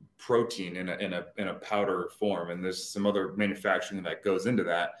protein in a powder form. And there's some other manufacturing that goes into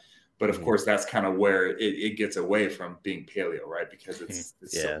that. But of course, that's kind of where it gets away from being paleo, right? Because it's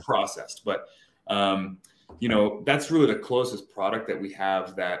so processed. But that's really the closest product that we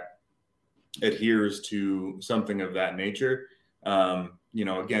have that adheres to something of that nature.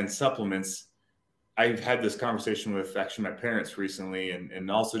 Again, supplements, I've had this conversation with actually my parents recently, and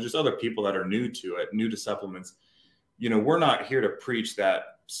also just other people that are new to supplements. We're not here to preach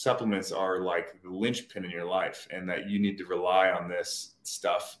that supplements are like the linchpin in your life, and that you need to rely on this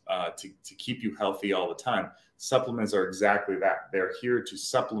stuff to keep you healthy all the time. Supplements are exactly that. They're here to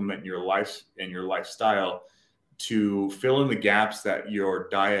supplement your life and your lifestyle, to fill in the gaps that your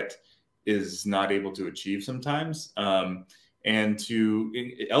diet is not able to achieve sometimes, and to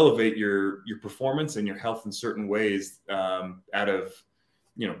elevate your performance and your health in certain ways, out of,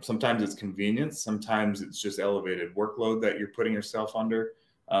 sometimes it's convenience, sometimes it's just elevated workload that you're putting yourself under.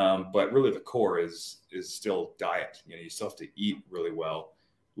 But really the core is still diet. You still have to eat really well,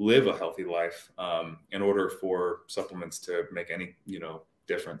 live a healthy life, in order for supplements to make any,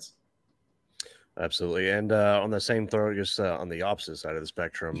 difference. Absolutely. And on the same throw, just on the opposite side of the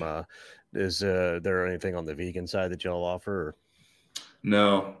spectrum, is there anything on the vegan side that y'all offer? Or?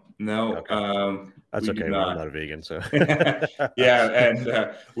 No. Okay. That's okay. Well, I'm not a vegan, so. Yeah.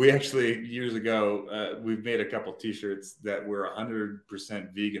 And we actually, years ago, we've made a couple t-shirts that were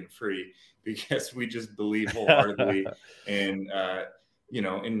 100% vegan free, because we just believe wholeheartedly in,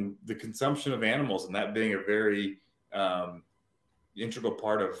 in the consumption of animals, and that being a very integral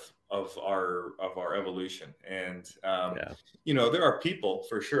part of our evolution. And there are people,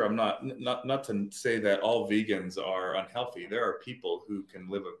 for sure, I'm not to say that all vegans are unhealthy. There are people who can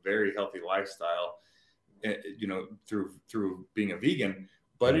live a very healthy lifestyle, through being a vegan,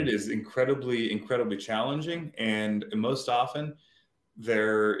 but it is incredibly challenging, and most often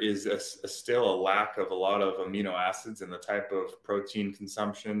there is still a lack of a lot of amino acids and the type of protein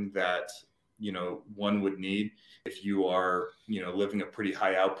consumption that one would need if you are living a pretty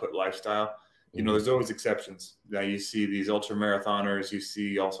high output lifestyle. There's always exceptions. Now you see these ultra marathoners, you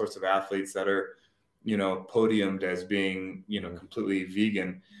see all sorts of athletes that are podiumed as being completely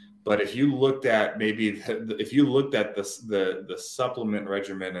vegan. But if you looked at the supplement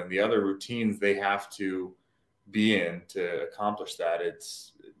regimen and the other routines they have to be in to accomplish that,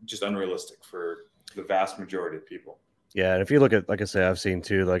 it's just unrealistic for the vast majority of people. Yeah, and if you look at, like I say, I've seen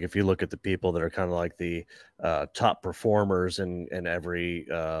too, like if you look at the people that are kind of like the top performers in every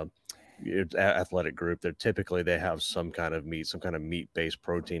athletic group, they have some kind of meat-based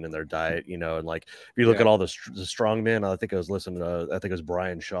protein in their diet, and like if you look at all the strong men, I think I was listening to, I think it was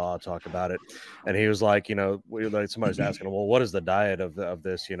Brian Shaw talk about it, and he was like, somebody's asking him, well, what is the diet of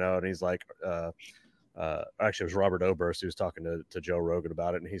this, and he's like, actually it was Robert Oberst who was talking to Joe Rogan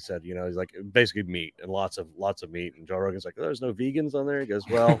about it, and he said, he's like, basically meat and lots of meat, and Joe Rogan's like, there's no vegans on there. He goes,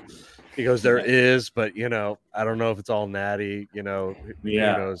 well, there is, but I don't know if it's all natty, who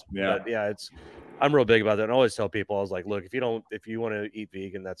knows. But I'm real big about that, and I always tell people, I was like, look, if you want to eat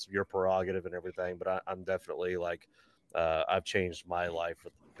vegan, that's your prerogative and everything, but I'm definitely like, I've changed my life for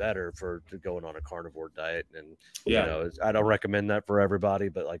the better for going on a carnivore diet, and I don't recommend that for everybody,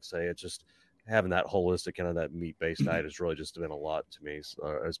 but like say, it's just having that holistic kind of that meat-based diet has really just been a lot to me.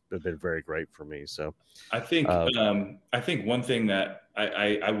 So it's been very great for me. So I think one thing that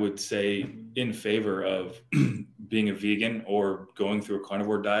I would say in favor of being a vegan or going through a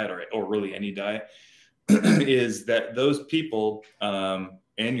carnivore diet or really any diet is that those people,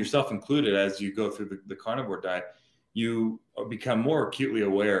 and yourself included, as you go through the carnivore diet, you become more acutely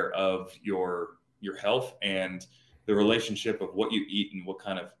aware of your health and the relationship of what you eat and what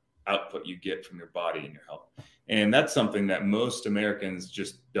kind of output you get from your body and your health. And that's something that most Americans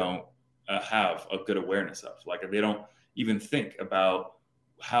just don't have a good awareness of. Like, they don't even think about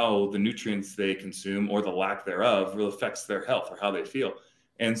how the nutrients they consume or the lack thereof really affects their health or how they feel.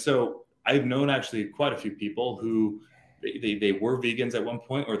 And so I've known actually quite a few people who they were vegans at one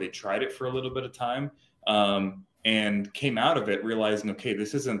point, or they tried it for a little bit of time, and came out of it realizing, okay,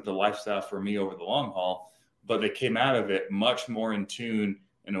 this isn't the lifestyle for me over the long haul, but they came out of it much more in tune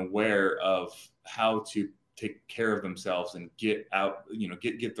and aware of how to take care of themselves and get out,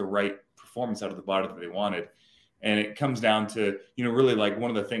 get the right performance out of the body that they wanted. And it comes down to, really like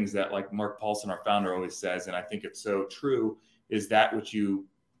one of the things that like Mark Paulson, our founder, always says, and I think it's so true, is that what you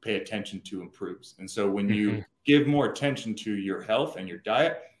pay attention to improves. And so when you give more attention to your health and your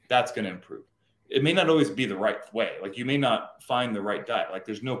diet, that's going to improve. It may not always be the right way. Like, you may not find the right diet. Like,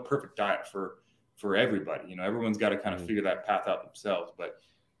 there's no perfect diet for everybody. Everyone's got to kind of figure that path out themselves. But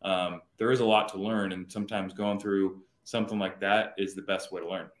there is a lot to learn, and sometimes going through something like that is the best way to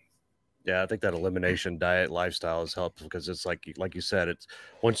learn. Yeah, I think that elimination diet lifestyle has helped, because it's like you said, it's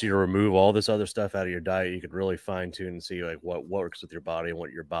once you remove all this other stuff out of your diet, you can really fine tune and see like what works with your body and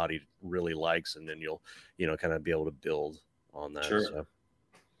what your body really likes, and then you'll kind of be able to build on that. Sure. So.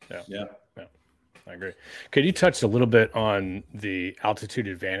 Yeah. I agree. Could you touch a little bit on the altitude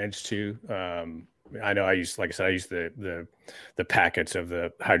advantage too? I know I use, like I said, I use the packets of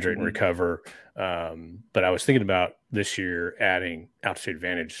the Hydrate and Recover. But I was thinking about this year adding Altitude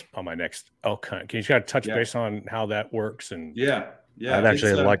Advantage on my next elk hunt. Can you kind of touch base on how that works? And I'd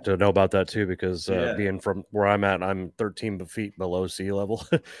actually like to know about that too, because being from where I'm at, I'm 13 feet below sea level.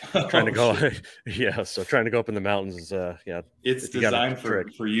 Trying to go, so trying to go up in the mountains is, it's designed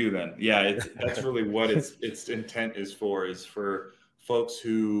for you then. That's really what its intent is for folks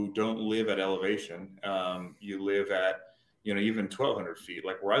who don't live at elevation. You live at, even 1,200 feet,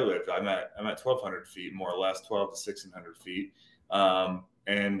 like where I live. I'm at 1,200 feet, more or less, 12 to 1,600 feet.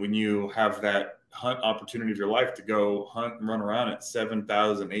 And when you have that hunt opportunity of your life to go hunt and run around at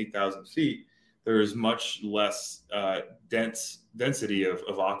 7,000, 8,000 feet, there's much less density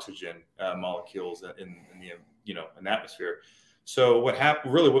of oxygen molecules in the an atmosphere. So what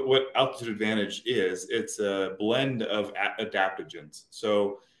Altitude Advantage is, it's a blend of adaptogens.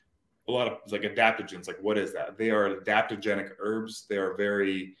 So a lot of like adaptogens, like what is that? They are adaptogenic herbs. They are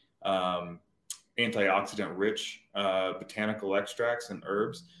very antioxidant rich botanical extracts and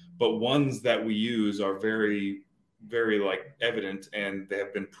herbs, but ones that we use are very, very like evident, and they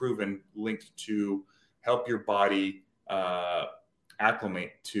have been proven linked to help your body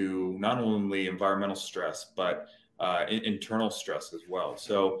acclimate to not only environmental stress, but internal stress as well.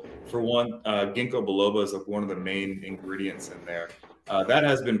 So for one, ginkgo biloba is like one of the main ingredients in there. That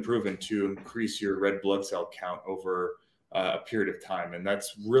has been proven to increase your red blood cell count over a period of time. And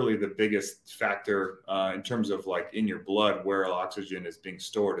that's really the biggest factor in terms of like in your blood, where oxygen is being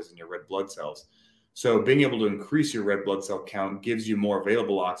stored is in your red blood cells. So being able to increase your red blood cell count gives you more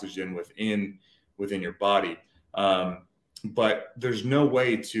available oxygen within your body. But there's no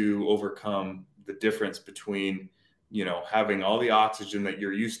way to overcome the difference between, having all the oxygen that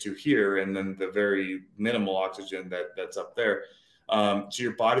you're used to here and then the very minimal oxygen that's up there. So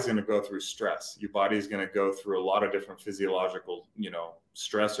your body's going to go through stress. Your body's going to go through a lot of different physiological,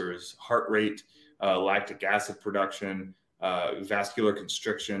 stressors, heart rate, lactic acid production, vascular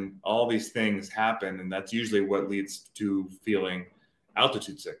constriction. All these things happen, and that's usually what leads to feeling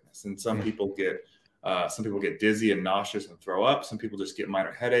altitude sickness. And some people get dizzy and nauseous and throw up. Some people just get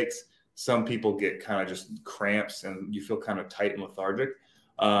minor headaches. Some people get kind of just cramps and you feel kind of tight and lethargic.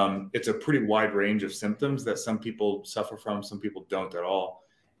 It's a pretty wide range of symptoms that some people suffer from, some people don't at all.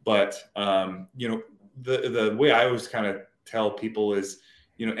 But, the way I always kind of tell people is,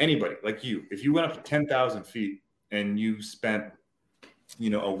 anybody like you, if you went up to 10,000 feet and you spent,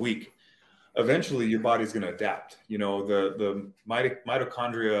 a week, eventually your body's going to adapt. The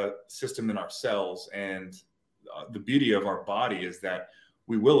mitochondria system in our cells, and the beauty of our body is that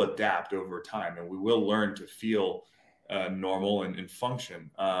we will adapt over time, and we will learn to feel normal and function.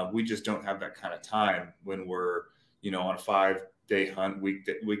 We just don't have that kind of time when we're, on a 5-day hunt,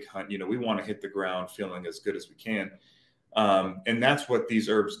 week hunt. We want to hit the ground feeling as good as we can. And that's what these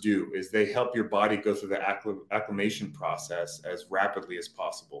herbs do, is they help your body go through the acclimation process as rapidly as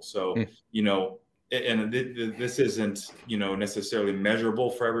possible. So, and this isn't, necessarily measurable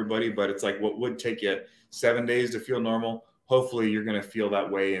for everybody, but it's like what would take you 7 days to feel normal. Hopefully you're going to feel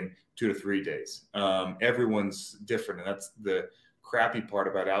that way in 2 to 3 days. Everyone's different. And that's the crappy part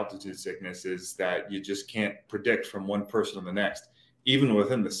about altitude sickness, is that you just can't predict from one person to the next. Even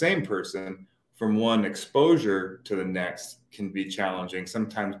within the same person, from one exposure to the next can be challenging.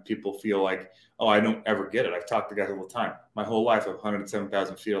 Sometimes people feel like, oh, I don't ever get it. I've talked to guys all the time. My whole life, I've hunted at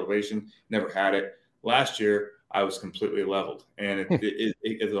 7,000 feet elevation, never had it. Last year, I was completely leveled. And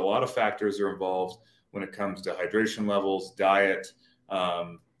a lot of factors are involved when it comes to hydration levels, diet,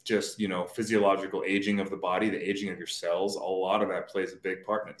 just, physiological aging of the body, the aging of your cells. A lot of that plays a big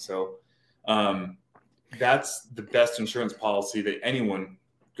part in it. So that's the best insurance policy that anyone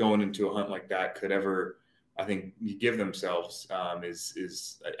going into a hunt like that could ever, I think, give themselves,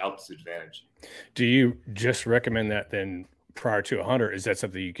 is Altitude Advantage. Do you just recommend that then prior to a hunt, or is that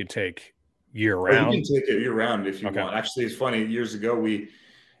something you could take year round? You can take it year round if you want. Actually, it's funny. Years ago,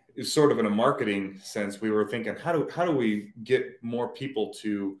 sort of in a marketing sense, we were thinking, how do we get more people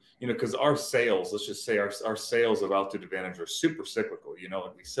to, because our sales, let's just say our sales of Altitude Advantage are super cyclical.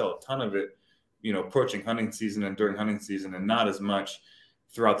 Like we sell a ton of it, approaching hunting season and during hunting season, and not as much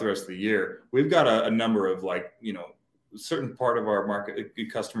throughout the rest of the year. We've got a number of certain part of our market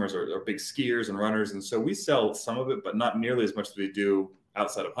customers are big skiers and runners. And so we sell some of it, but not nearly as much as we do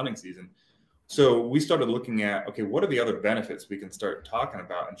outside of hunting season. So we started looking at, okay, what are the other benefits we can start talking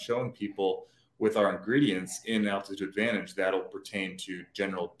about and showing people with our ingredients in Altitude Advantage that'll pertain to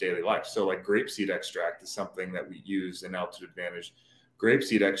general daily life. So like grapeseed extract is something that we use in Altitude Advantage.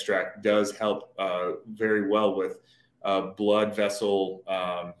 Grapeseed extract does help very well with blood vessel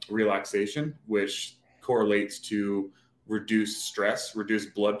relaxation, which correlates to reduced stress,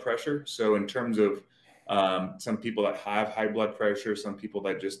 reduced blood pressure. So in terms of some people that have high blood pressure, some people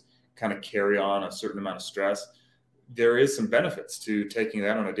that just kind of carry on a certain amount of stress, there is some benefits to taking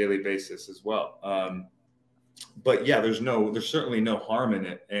that on a daily basis as well. But yeah, there's certainly no harm in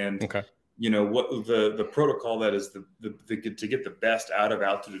it. And Okay. What the protocol that is to get the best out of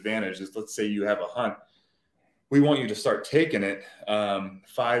altitude advantage is, let's say you have a hunt. We want you to start taking it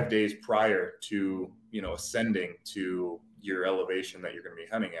 5 days prior to, ascending to your elevation that you're going to be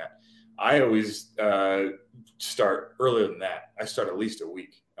hunting at. I always start earlier than that. I start at least a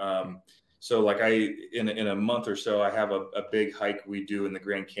week. So like in a month or so, I have a big hike we do in the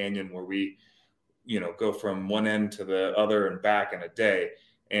Grand Canyon where we, go from one end to the other and back in a day.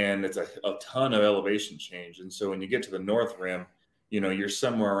 And it's a ton of elevation change. And so when you get to the North Rim, you're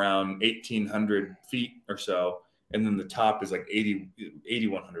somewhere around 1,800 feet or so. And then the top is like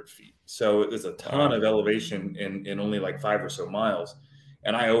 8,100 feet. So there's a ton of elevation in only like 5 or so miles.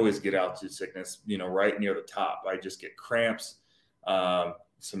 And I always get altitude sickness, right near the top. I just get cramps,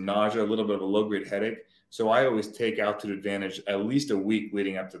 some nausea, a little bit of a low-grade headache. So I always take altitude advantage at least a week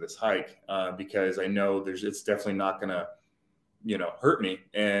leading up to this hike because I know it's definitely not going to, hurt me.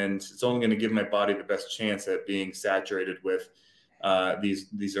 And it's only going to give my body the best chance at being saturated with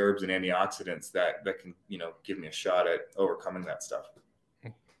these herbs and antioxidants that can, give me a shot at overcoming that stuff.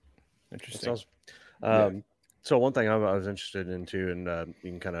 Interesting. So one thing I was interested in too, and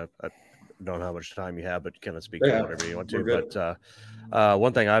you can kind of, I don't know how much time you have, but kind of speak to whatever you want to. But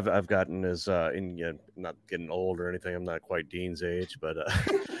one thing I've gotten is, not getting old or anything. I'm not quite Dean's age, but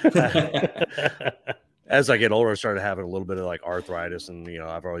as I get older, I started having a little bit of like arthritis, and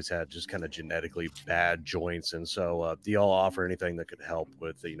I've always had just kind of genetically bad joints. And so, do y'all offer anything that could help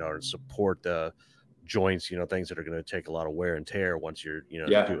with or support the joints? Things that are going to take a lot of wear and tear once you're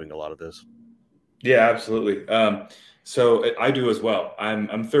doing a lot of this. Yeah, absolutely. So I do as well.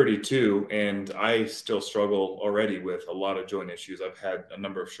 I'm 32 and I still struggle already with a lot of joint issues. I've had a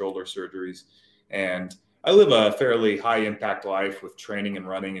number of shoulder surgeries, and I live a fairly high impact life with training and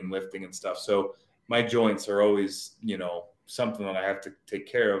running and lifting and stuff. So my joints are always, something that I have to take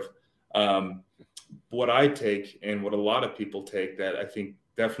care of. What I take and what a lot of people take that I think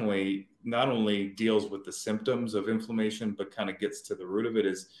definitely not only deals with the symptoms of inflammation, but kind of gets to the root of it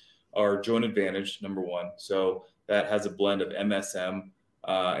is our Joint Advantage, number one. So that has a blend of MSM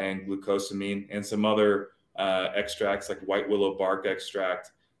and glucosamine and some other extracts like white willow bark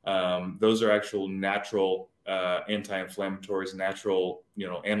extract. Those are actual natural anti-inflammatories, natural,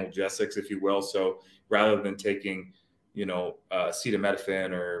 analgesics, if you will. So rather than taking,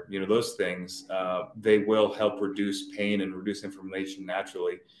 acetaminophen or, those things, they will help reduce pain and reduce inflammation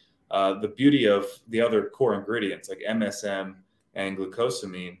naturally. The beauty of the other core ingredients like MSM and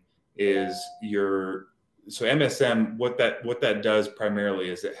glucosamine is so MSM, what that does primarily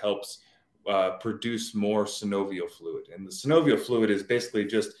is it helps produce more synovial fluid. And the synovial fluid is basically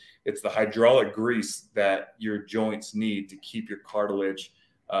it's the hydraulic grease that your joints need to keep your cartilage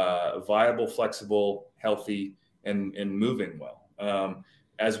viable, flexible, healthy, and moving well.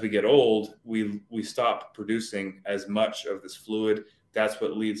 As we get old, we stop producing as much of this fluid. That's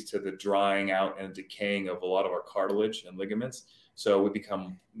what leads to the drying out and decaying of a lot of our cartilage and ligaments. So we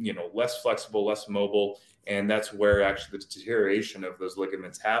become, less flexible, less mobile. And that's where actually the deterioration of those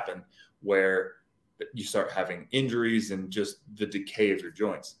ligaments happen, where you start having injuries and just the decay of your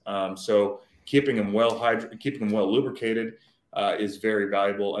joints. So keeping them well lubricated is very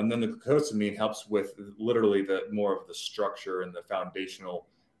valuable. And then the glucosamine helps with literally the more of the structure and the foundational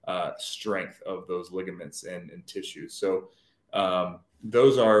strength of those ligaments and tissues. So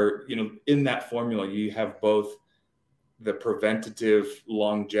those are, in that formula, you have both the preventative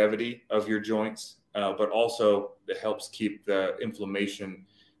longevity of your joints, but also it helps keep the inflammation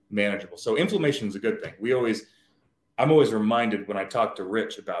manageable. So inflammation is a good thing. I'm always reminded when I talk to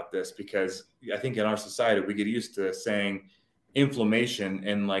Rich about this, because I think in our society, we get used to saying inflammation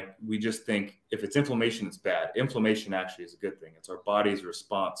and like, we just think if it's inflammation, it's bad. Inflammation actually is a good thing. It's our body's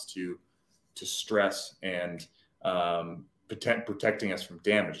response to stress and protecting us from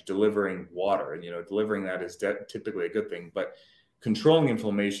damage, delivering water, and delivering that is typically a good thing. But controlling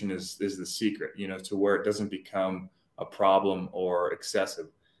inflammation is the secret, to where it doesn't become a problem or excessive.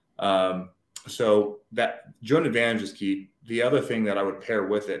 So that Joint Advantage is key. The other thing that I would pair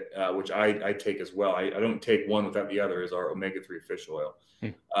with it, which I take as well, I don't take one without the other, is our omega-3 fish oil.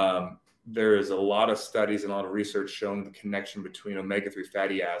 There is a lot of studies and a lot of research showing the connection between omega-3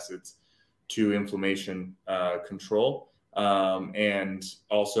 fatty acids to inflammation control. and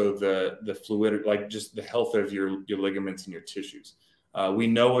also the fluid, like just the health of your ligaments and your tissues. We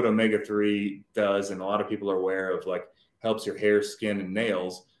know what omega-3 does, and a lot of people are aware of, like, helps your hair, skin, and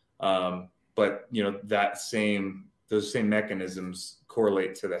nails. But those same mechanisms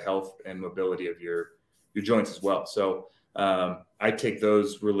correlate to the health and mobility of your joints as well. So I take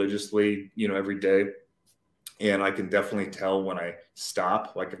those religiously, every day, and I can definitely tell when I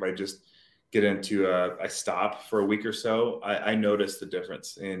stop. Like if I just get into I stop for a week or so, I notice the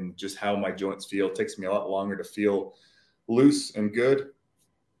difference in just how my joints feel. It takes me a lot longer to feel loose and good.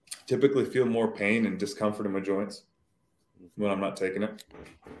 Typically feel more pain and discomfort in my joints when I'm not taking it.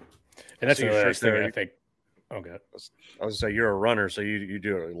 And that's So another you're thing sure- I think. Oh, God. I was gonna say you're a runner, so you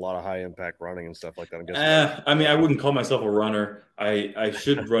do a lot of high impact running and stuff like that. I'm guessing. I mean, I wouldn't call myself a runner. I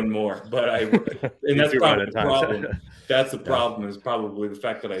should run more, but and that's do run probably at the times. problem. That's the problem, is probably the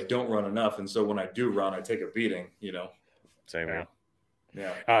fact that I don't run enough, and so when I do run, I take a beating. Same here.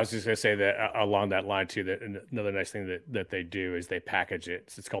 Yeah. I was just going to say that along that line too, that another nice thing that they do is they package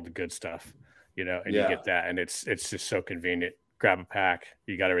it. It's called the good stuff, and you get that, and it's just so convenient. Grab a pack,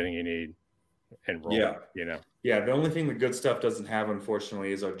 you got everything you need, and roll. Yeah. Yeah. The only thing the good stuff doesn't have,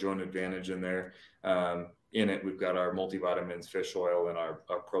 unfortunately, is our joint advantage in there. In it, we've got our multivitamins, fish oil, and our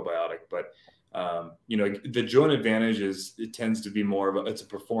probiotic. But the joint advantage it tends to be more of it's a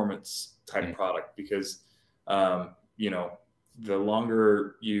performance type product, because the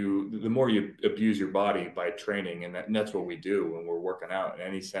more you abuse your body by training, and that's what we do when we're working out. In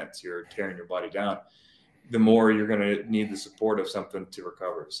any sense, you're tearing your body down, the more you're going to need the support of something to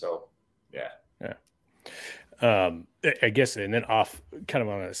recover. So, yeah. I guess, and then off kind of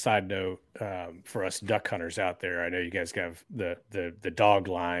on a side note, for us duck hunters out there, I know you guys have the dog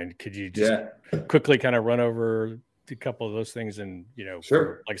line. Could you just quickly kind of run over a couple of those things? And,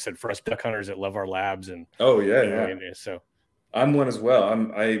 Sure. Like I said, for us duck hunters that love our labs and, so I'm one as well.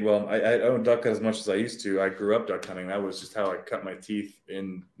 I don't duck as much as I used to. I grew up duck hunting. That was just how I cut my teeth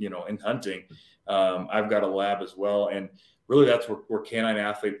in hunting. I've got a lab as well. And really that's where Canine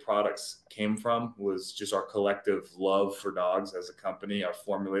Athlete Products came from, was just our collective love for dogs as a company. Our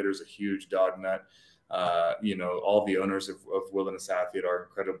formulator is a huge dog nut. All the owners of Wilderness Athlete are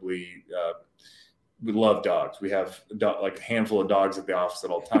incredibly, we love dogs. We have like a handful of dogs at the office at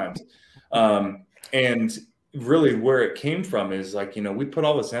all times. And really where it came from is we put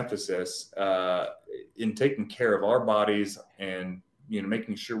all this emphasis in taking care of our bodies and,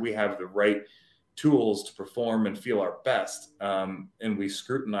 making sure we have the right tools to perform and feel our best. And we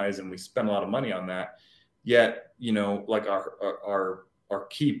scrutinize and we spend a lot of money on that. Yet, like our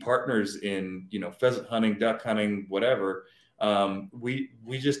key partners in, pheasant hunting, duck hunting, whatever, we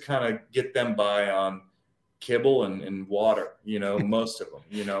just kind of get them by on kibble and water, most of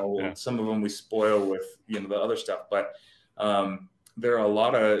them, some of them we spoil with, the other stuff. But there are a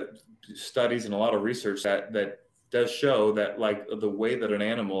lot of studies and a lot of research that does show that, like, the way that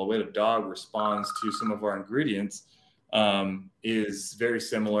the way a dog responds to some of our ingredients is very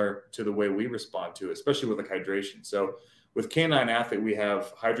similar to the way we respond to it, especially with like hydration. So with Canine Athlete, we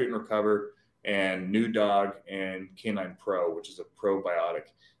have Hydrate and Recover and New Dog and Canine Pro, which is a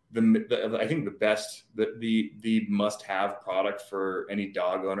probiotic. I think the must-have product for any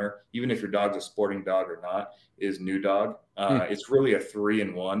dog owner, even if your dog's a sporting dog or not, is New Dog. It's really a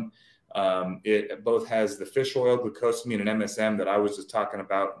 3-in-1. It both has the fish oil, glucosamine, and MSM that I was just talking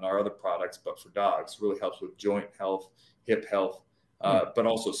about in our other products, but for dogs. Really helps with joint health, hip health, but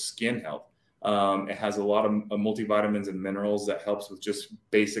also skin health. It has a lot of multivitamins and minerals that helps with just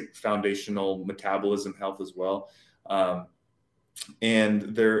basic foundational metabolism health as well. And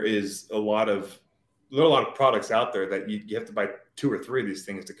there is a lot of products out there that you have to buy 2 or 3 of these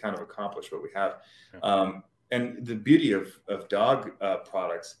things to kind of accomplish what we have. And the beauty of dog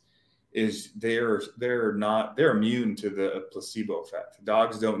products is they're immune to the placebo effect.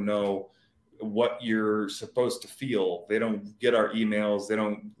 Dogs don't know what you're supposed to feel. They don't get our emails. They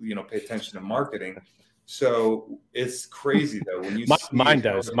don't, pay attention to marketing. So it's crazy though when you mine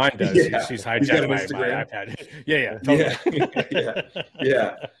does. Yeah. She's hijacked my iPad. Totally.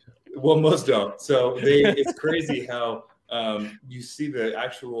 Yeah. Well, most don't. So it's crazy how you see the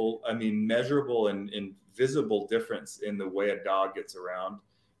actual, measurable and visible difference in the way a dog gets around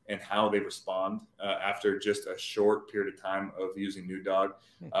and how they respond after just a short period of time of using New Dog.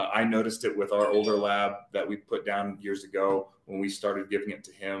 I noticed it with our older lab that we put down years ago when we started giving it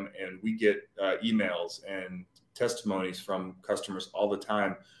to him, and we get emails and testimonies from customers all the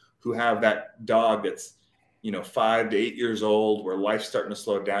time who have that dog that's 5 to 8 years old, where life's starting to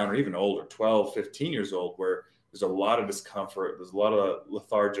slow down, or even older, 12, 15 years old, where there's a lot of discomfort, there's a lot of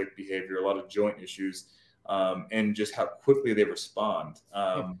lethargic behavior, a lot of joint issues. and just how quickly they respond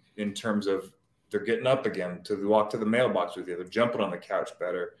in terms of they're getting up again to walk to the mailbox with you. They're jumping on the couch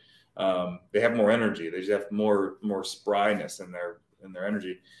better. They have more energy. They just have more spryness in their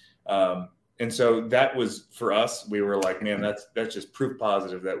energy. And so that was, for us, we were like, man, that's just proof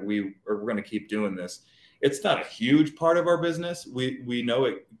positive that we're going to keep doing this. It's not a huge part of our business. We know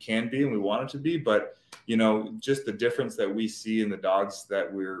it can be, and we want it to be, but just the difference that we see in the dogs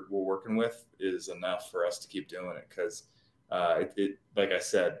that we're working with is enough for us to keep doing it. Cause it like I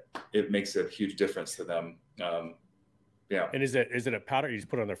said, it makes a huge difference to them. Yeah. And is it a powder you just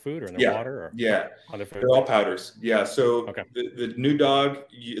put on their food or in their water? Or on their food? They're all powders. Yeah. So the new dog,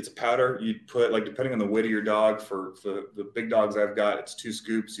 it's a powder you put, like, depending on the weight of your dog. For the big dogs I've got, it's 2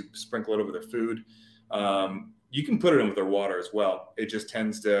 scoops. You sprinkle it over their food. You can put it in with their water as well. It just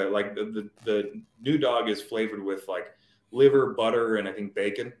tends to, like, the new dog is flavored with like liver, butter, and I think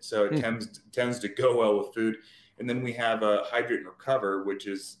bacon. So it tends to go well with food. And then we have a Hydrate and Recover, which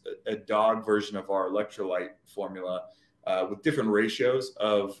is a dog version of our electrolyte formula, with different ratios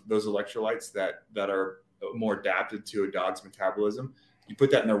of those electrolytes that are more adapted to a dog's metabolism. You put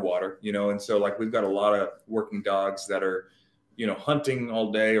that in their water, and so, like, we've got a lot of working dogs that are, hunting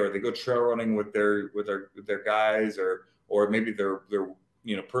all day, or they go trail running with their guys, or maybe they're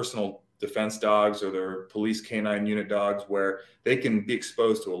personal defense dogs, or their police canine unit dogs, where they can be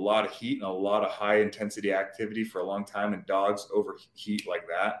exposed to a lot of heat and a lot of high intensity activity for a long time, and dogs overheat like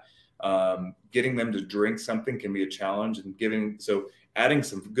that. Getting them to drink something can be a challenge, and adding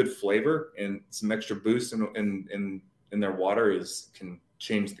some good flavor and some extra boost in their water can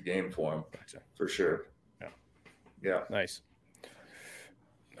change the game for them. For sure. Yeah. Nice.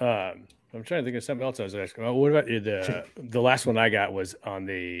 I'm trying to think of something else I was asking. Well, what about the last one I got was on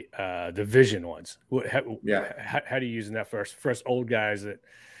the vision ones. How do you use that for us old guys that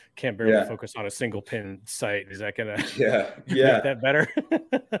can't barely focus on a single pin sight? Is that gonna make that better?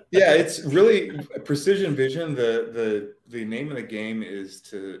 Yeah, it's really precision vision. The name of the game is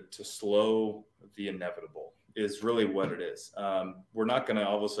to slow the inevitable, is really what it is. We're not going to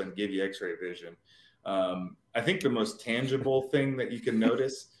all of a sudden give you X-ray vision. I think the most tangible thing that you can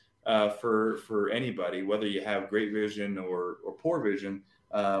notice for anybody, whether you have great vision or poor vision,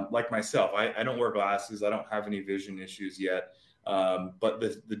 like myself, I don't wear glasses. I don't have any vision issues yet. But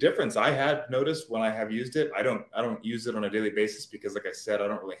the difference I have noticed when I have used it, I don't use it on a daily basis because, like I said, I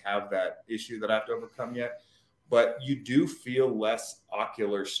don't really have that issue that I have to overcome yet. But you do feel less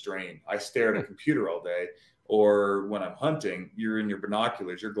ocular strain. I stare at a computer all day, or when I'm hunting, you're in your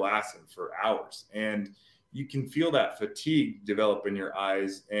binoculars, you're glassing for hours, and you can feel that fatigue develop in your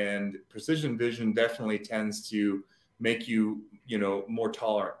eyes. And precision vision definitely tends to make you, more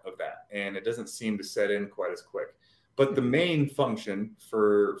tolerant of that, and it doesn't seem to set in quite as quick. But the main function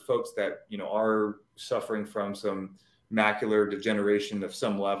for folks that, are suffering from some macular degeneration of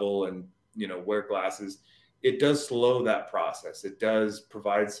some level and, wear glasses, it does slow that process. It does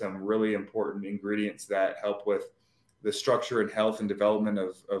provide some really important ingredients that help with the structure and health and development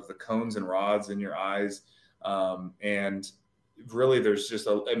of the cones and rods in your eyes. And really, there's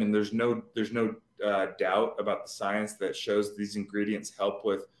no doubt about the science that shows these ingredients help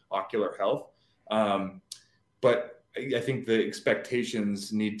with ocular health. But I think the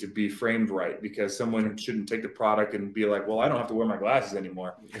expectations need to be framed right, because someone shouldn't take the product and be like, well, I don't have to wear my glasses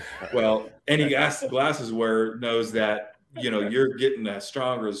anymore. Well, any glasses wearer knows that, you're getting a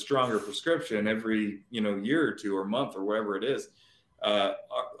stronger prescription every, year or two or month or whatever it is.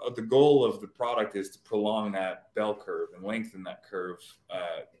 The goal of the product is to prolong that bell curve and lengthen that curve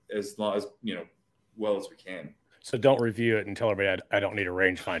as long as, well as we can. So don't review it and tell everybody I don't need a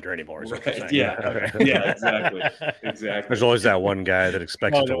rangefinder anymore. Right. Yeah. Okay. Yeah, exactly. There's always that one guy that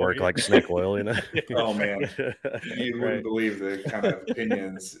expects it to work like snake oil, Oh man, you wouldn't believe the kind of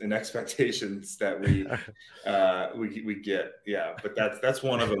opinions and expectations that we get. Yeah, but that's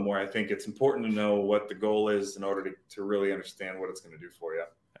one of them where I think it's important to know what the goal is in order to really understand what it's going to do for you.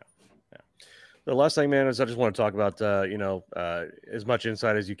 The last thing, man, is I just want to talk about, as much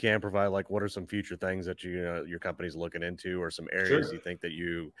insight as you can provide. Like, what are some future things that your company's looking into, or some areas you think that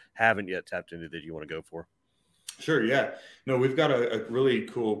you haven't yet tapped into that you want to go for? Sure. Yeah. No, we've got a really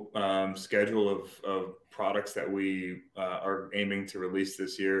cool schedule of products that we are aiming to release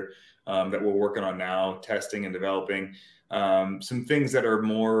this year, that we're working on now, testing and developing. Some things that are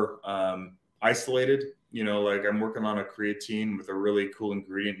more isolated. Like I'm working on a creatine with a really cool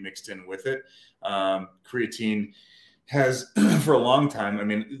ingredient mixed in with it. Creatine has for a long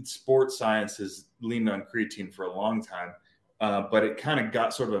time, sports science has leaned on creatine for a long time. but it kind of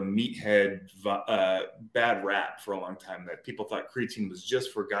got sort of a meathead bad rap for a long time, that people thought creatine was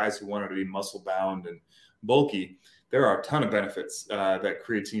just for guys who wanted to be muscle bound and bulky. There are a ton of benefits that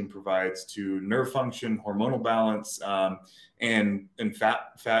creatine provides to nerve function, hormonal balance, and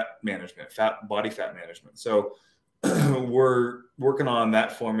fat management, body fat management. So we're working on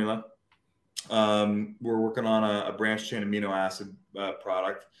that formula. We're working on a branched chain amino acid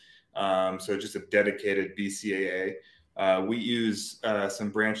product. So just a dedicated BCAA. We use some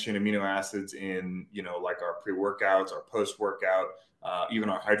branched chain amino acids in, like our pre-workouts, our post-workout, even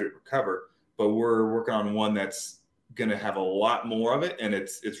our hydrate recover. But we're working on one that's going to have a lot more of it, and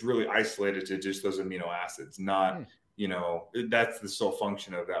it's really isolated to just those amino acids. Not, that's the sole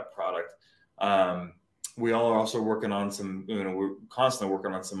function of that product. We all are also working on some, we're constantly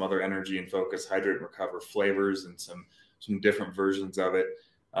working on some other energy and focus, hydrate and recover flavors and some different versions of it.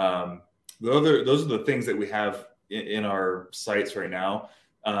 Those are the things that we have in our sites right now.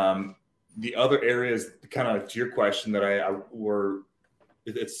 The other areas, kind of to your question, that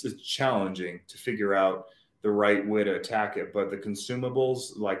it's challenging to figure out the right way to attack it. But the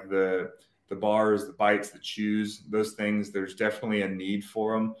consumables, like the bars, the bites, the chews, those things, there's definitely a need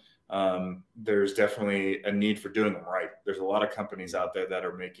for them. There's definitely a need for doing them right. There's a lot of companies out there that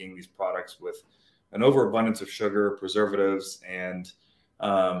are making these products with an overabundance of sugar, preservatives, and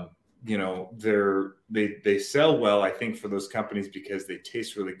they sell well, I think, for those companies because they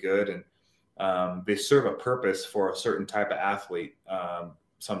taste really good, and they serve a purpose for a certain type of athlete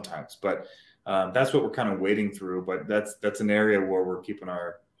sometimes. But that's what we're kind of wading through. But that's an area where we're keeping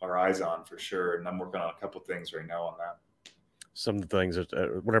our eyes on for sure. And I'm working on a couple things right now on that. Some of the things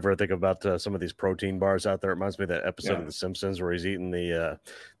that whenever I think about some of these protein bars out there, it reminds me of that episode of The Simpsons where he's eating the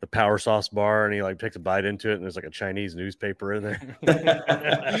power sauce bar, and he like takes a bite into it, and there's like a Chinese newspaper in there.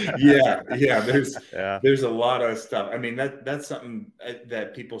 There's a lot of stuff. I mean, that's something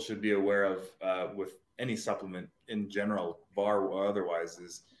that people should be aware of with any supplement in general, bar or otherwise,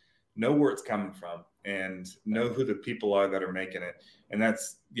 is know where it's coming from and know who the people are that are making it. And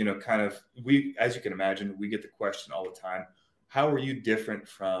that's, kind of, as you can imagine, we get the question all the time: how are you different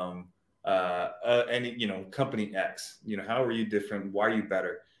from any, company X? How are you different? Why are you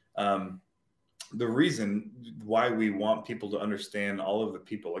better? The reason why we want people to understand all of the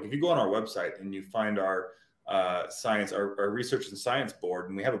people, like if you go on our website and you find our science, our research and science board,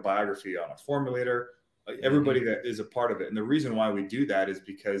 and we have a biography on a formulator, everybody that is a part of it. And the reason why we do that is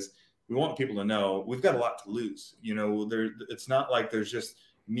because we want people to know we've got a lot to lose. It's not like there's just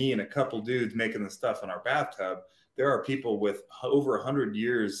me and a couple dudes making the stuff in our bathtub. There are people with over 100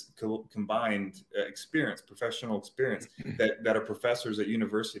 years combined experience, professional experience, that are professors at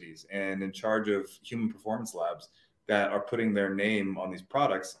universities and in charge of human performance labs that are putting their name on these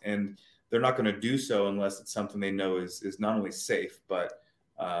products. And they're not going to do so unless it's something they know is not only safe, but,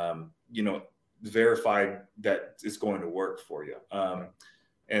 verified that it's going to work for you.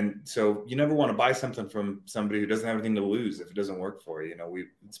 And so you never want to buy something from somebody who doesn't have anything to lose if it doesn't work for you.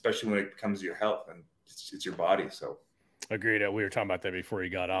 Especially when it comes to your health and it's your body. So agreed. We were talking about that before you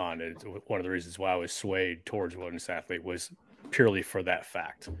got on. One of the reasons why I was swayed towards wilderness athlete was purely for that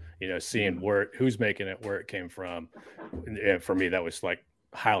fact. Seeing who's making it, where it came from. And for me, that was like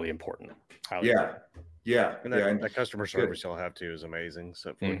highly important. Yeah. And that customer service you'll have too is amazing.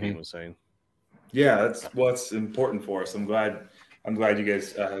 So from what Dean was saying. Yeah, that's what's important for us. I'm glad you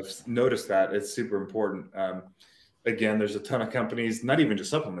guys have noticed that. It's super important. Again, there's a ton of companies, not even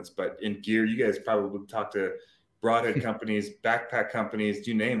just supplements, but in gear. You guys probably talk to broadhead companies, backpack companies,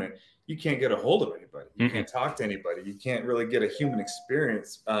 you name it. You can't get a hold of anybody. You can't talk to anybody. You can't really get a human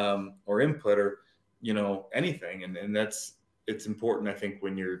experience or input or anything. And it's important, I think,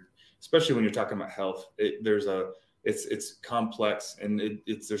 especially when you're talking about health. It's complex, and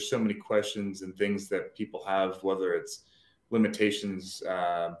there's so many questions and things that people have, whether it's limitations,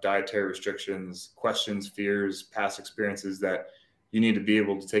 dietary restrictions, questions, fears, past experiences that you need to be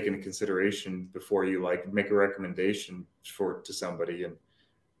able to take into consideration before you make a recommendation to somebody.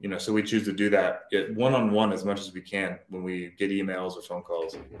 And, so we choose to do that one-on-one as much as we can when we get emails or phone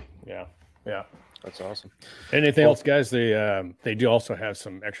calls. Yeah. That's awesome. Anything else, guys? They do also have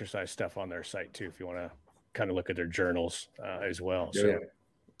some exercise stuff on their site too, if you want to kind of look at their journals as well. Yeah.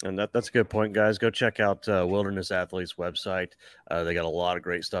 And that's a good point, guys. Go check out Wilderness Athletes website. They got a lot of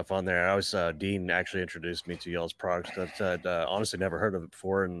great stuff on there. Dean actually introduced me to y'all's products that I'd honestly never heard of it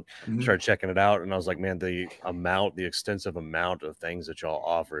before, and started checking it out. And I was like, man, the extensive amount of things that y'all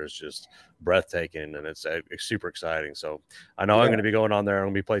offer is just breathtaking, and it's super exciting. So I know I'm going to be going on there. I'm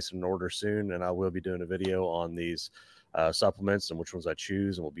going to be placing an order soon, and I will be doing a video on these supplements and which ones I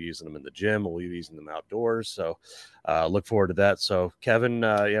choose, and we'll be using them in the gym. We'll be using them outdoors. So look forward to that. So Kevin,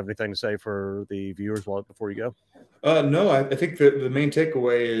 you have anything to say for the viewers before you go? No, I think the main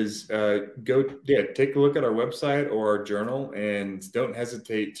takeaway is take a look at our website or our journal, and don't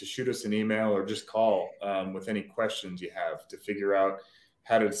hesitate to shoot us an email or just call with any questions you have to figure out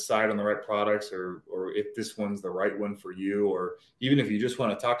how to decide on the right products, or if this one's the right one for you, or even if you just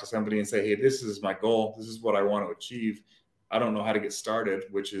want to talk to somebody and say, hey, this is my goal, this is what I want to achieve, I don't know how to get started,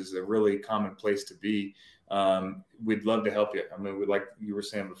 which is a really common place to be. We'd love to help you. I mean, like you were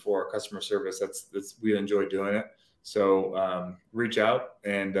saying before, customer service, that's we enjoy doing it. So reach out,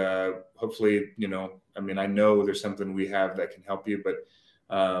 and hopefully, I mean, I know there's something we have that can help you, but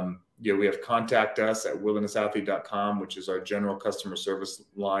we have contact us at wildernessathlete.com, which is our general customer service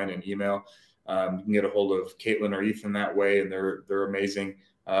line and email. You can get a hold of Caitlin or Ethan that way, and they're amazing.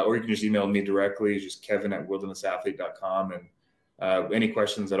 Or you can just email me directly, just Kevin at wildernessathlete.com. And any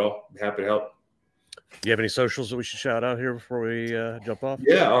questions at all, I'm happy to help. Do you have any socials that we should shout out here before we jump off?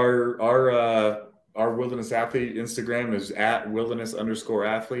 Yeah, our Wilderness Athlete Instagram is at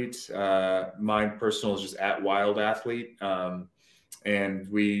wilderness_athlete. Mine personal is just at wild athlete. And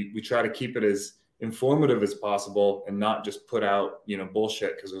we try to keep it as informative as possible and not just put out,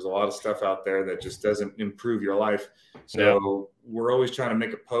 bullshit, because there's a lot of stuff out there that just doesn't improve your life. So we're always trying to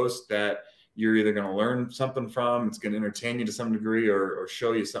make a post that you're either going to learn something from, it's going to entertain you to some degree, or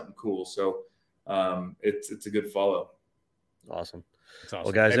show you something cool. So it's a good follow. Awesome. That's awesome.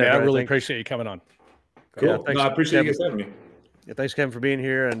 Well, guys, I really appreciate you coming on. Cool. Yeah, thanks, I appreciate you Kevin. guys having me. Yeah, thanks, Kevin, for being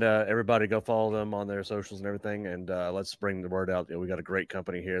here, and everybody go follow them on their socials and everything, and let's bring the word out. We got a great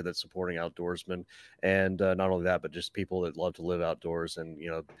company here that's supporting outdoorsmen, and not only that, but just people that love to live outdoors and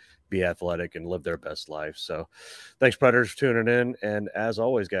be athletic and live their best life. So thanks, Predators, for tuning in, and as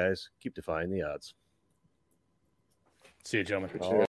always, guys, keep defying the odds. See you, gentlemen.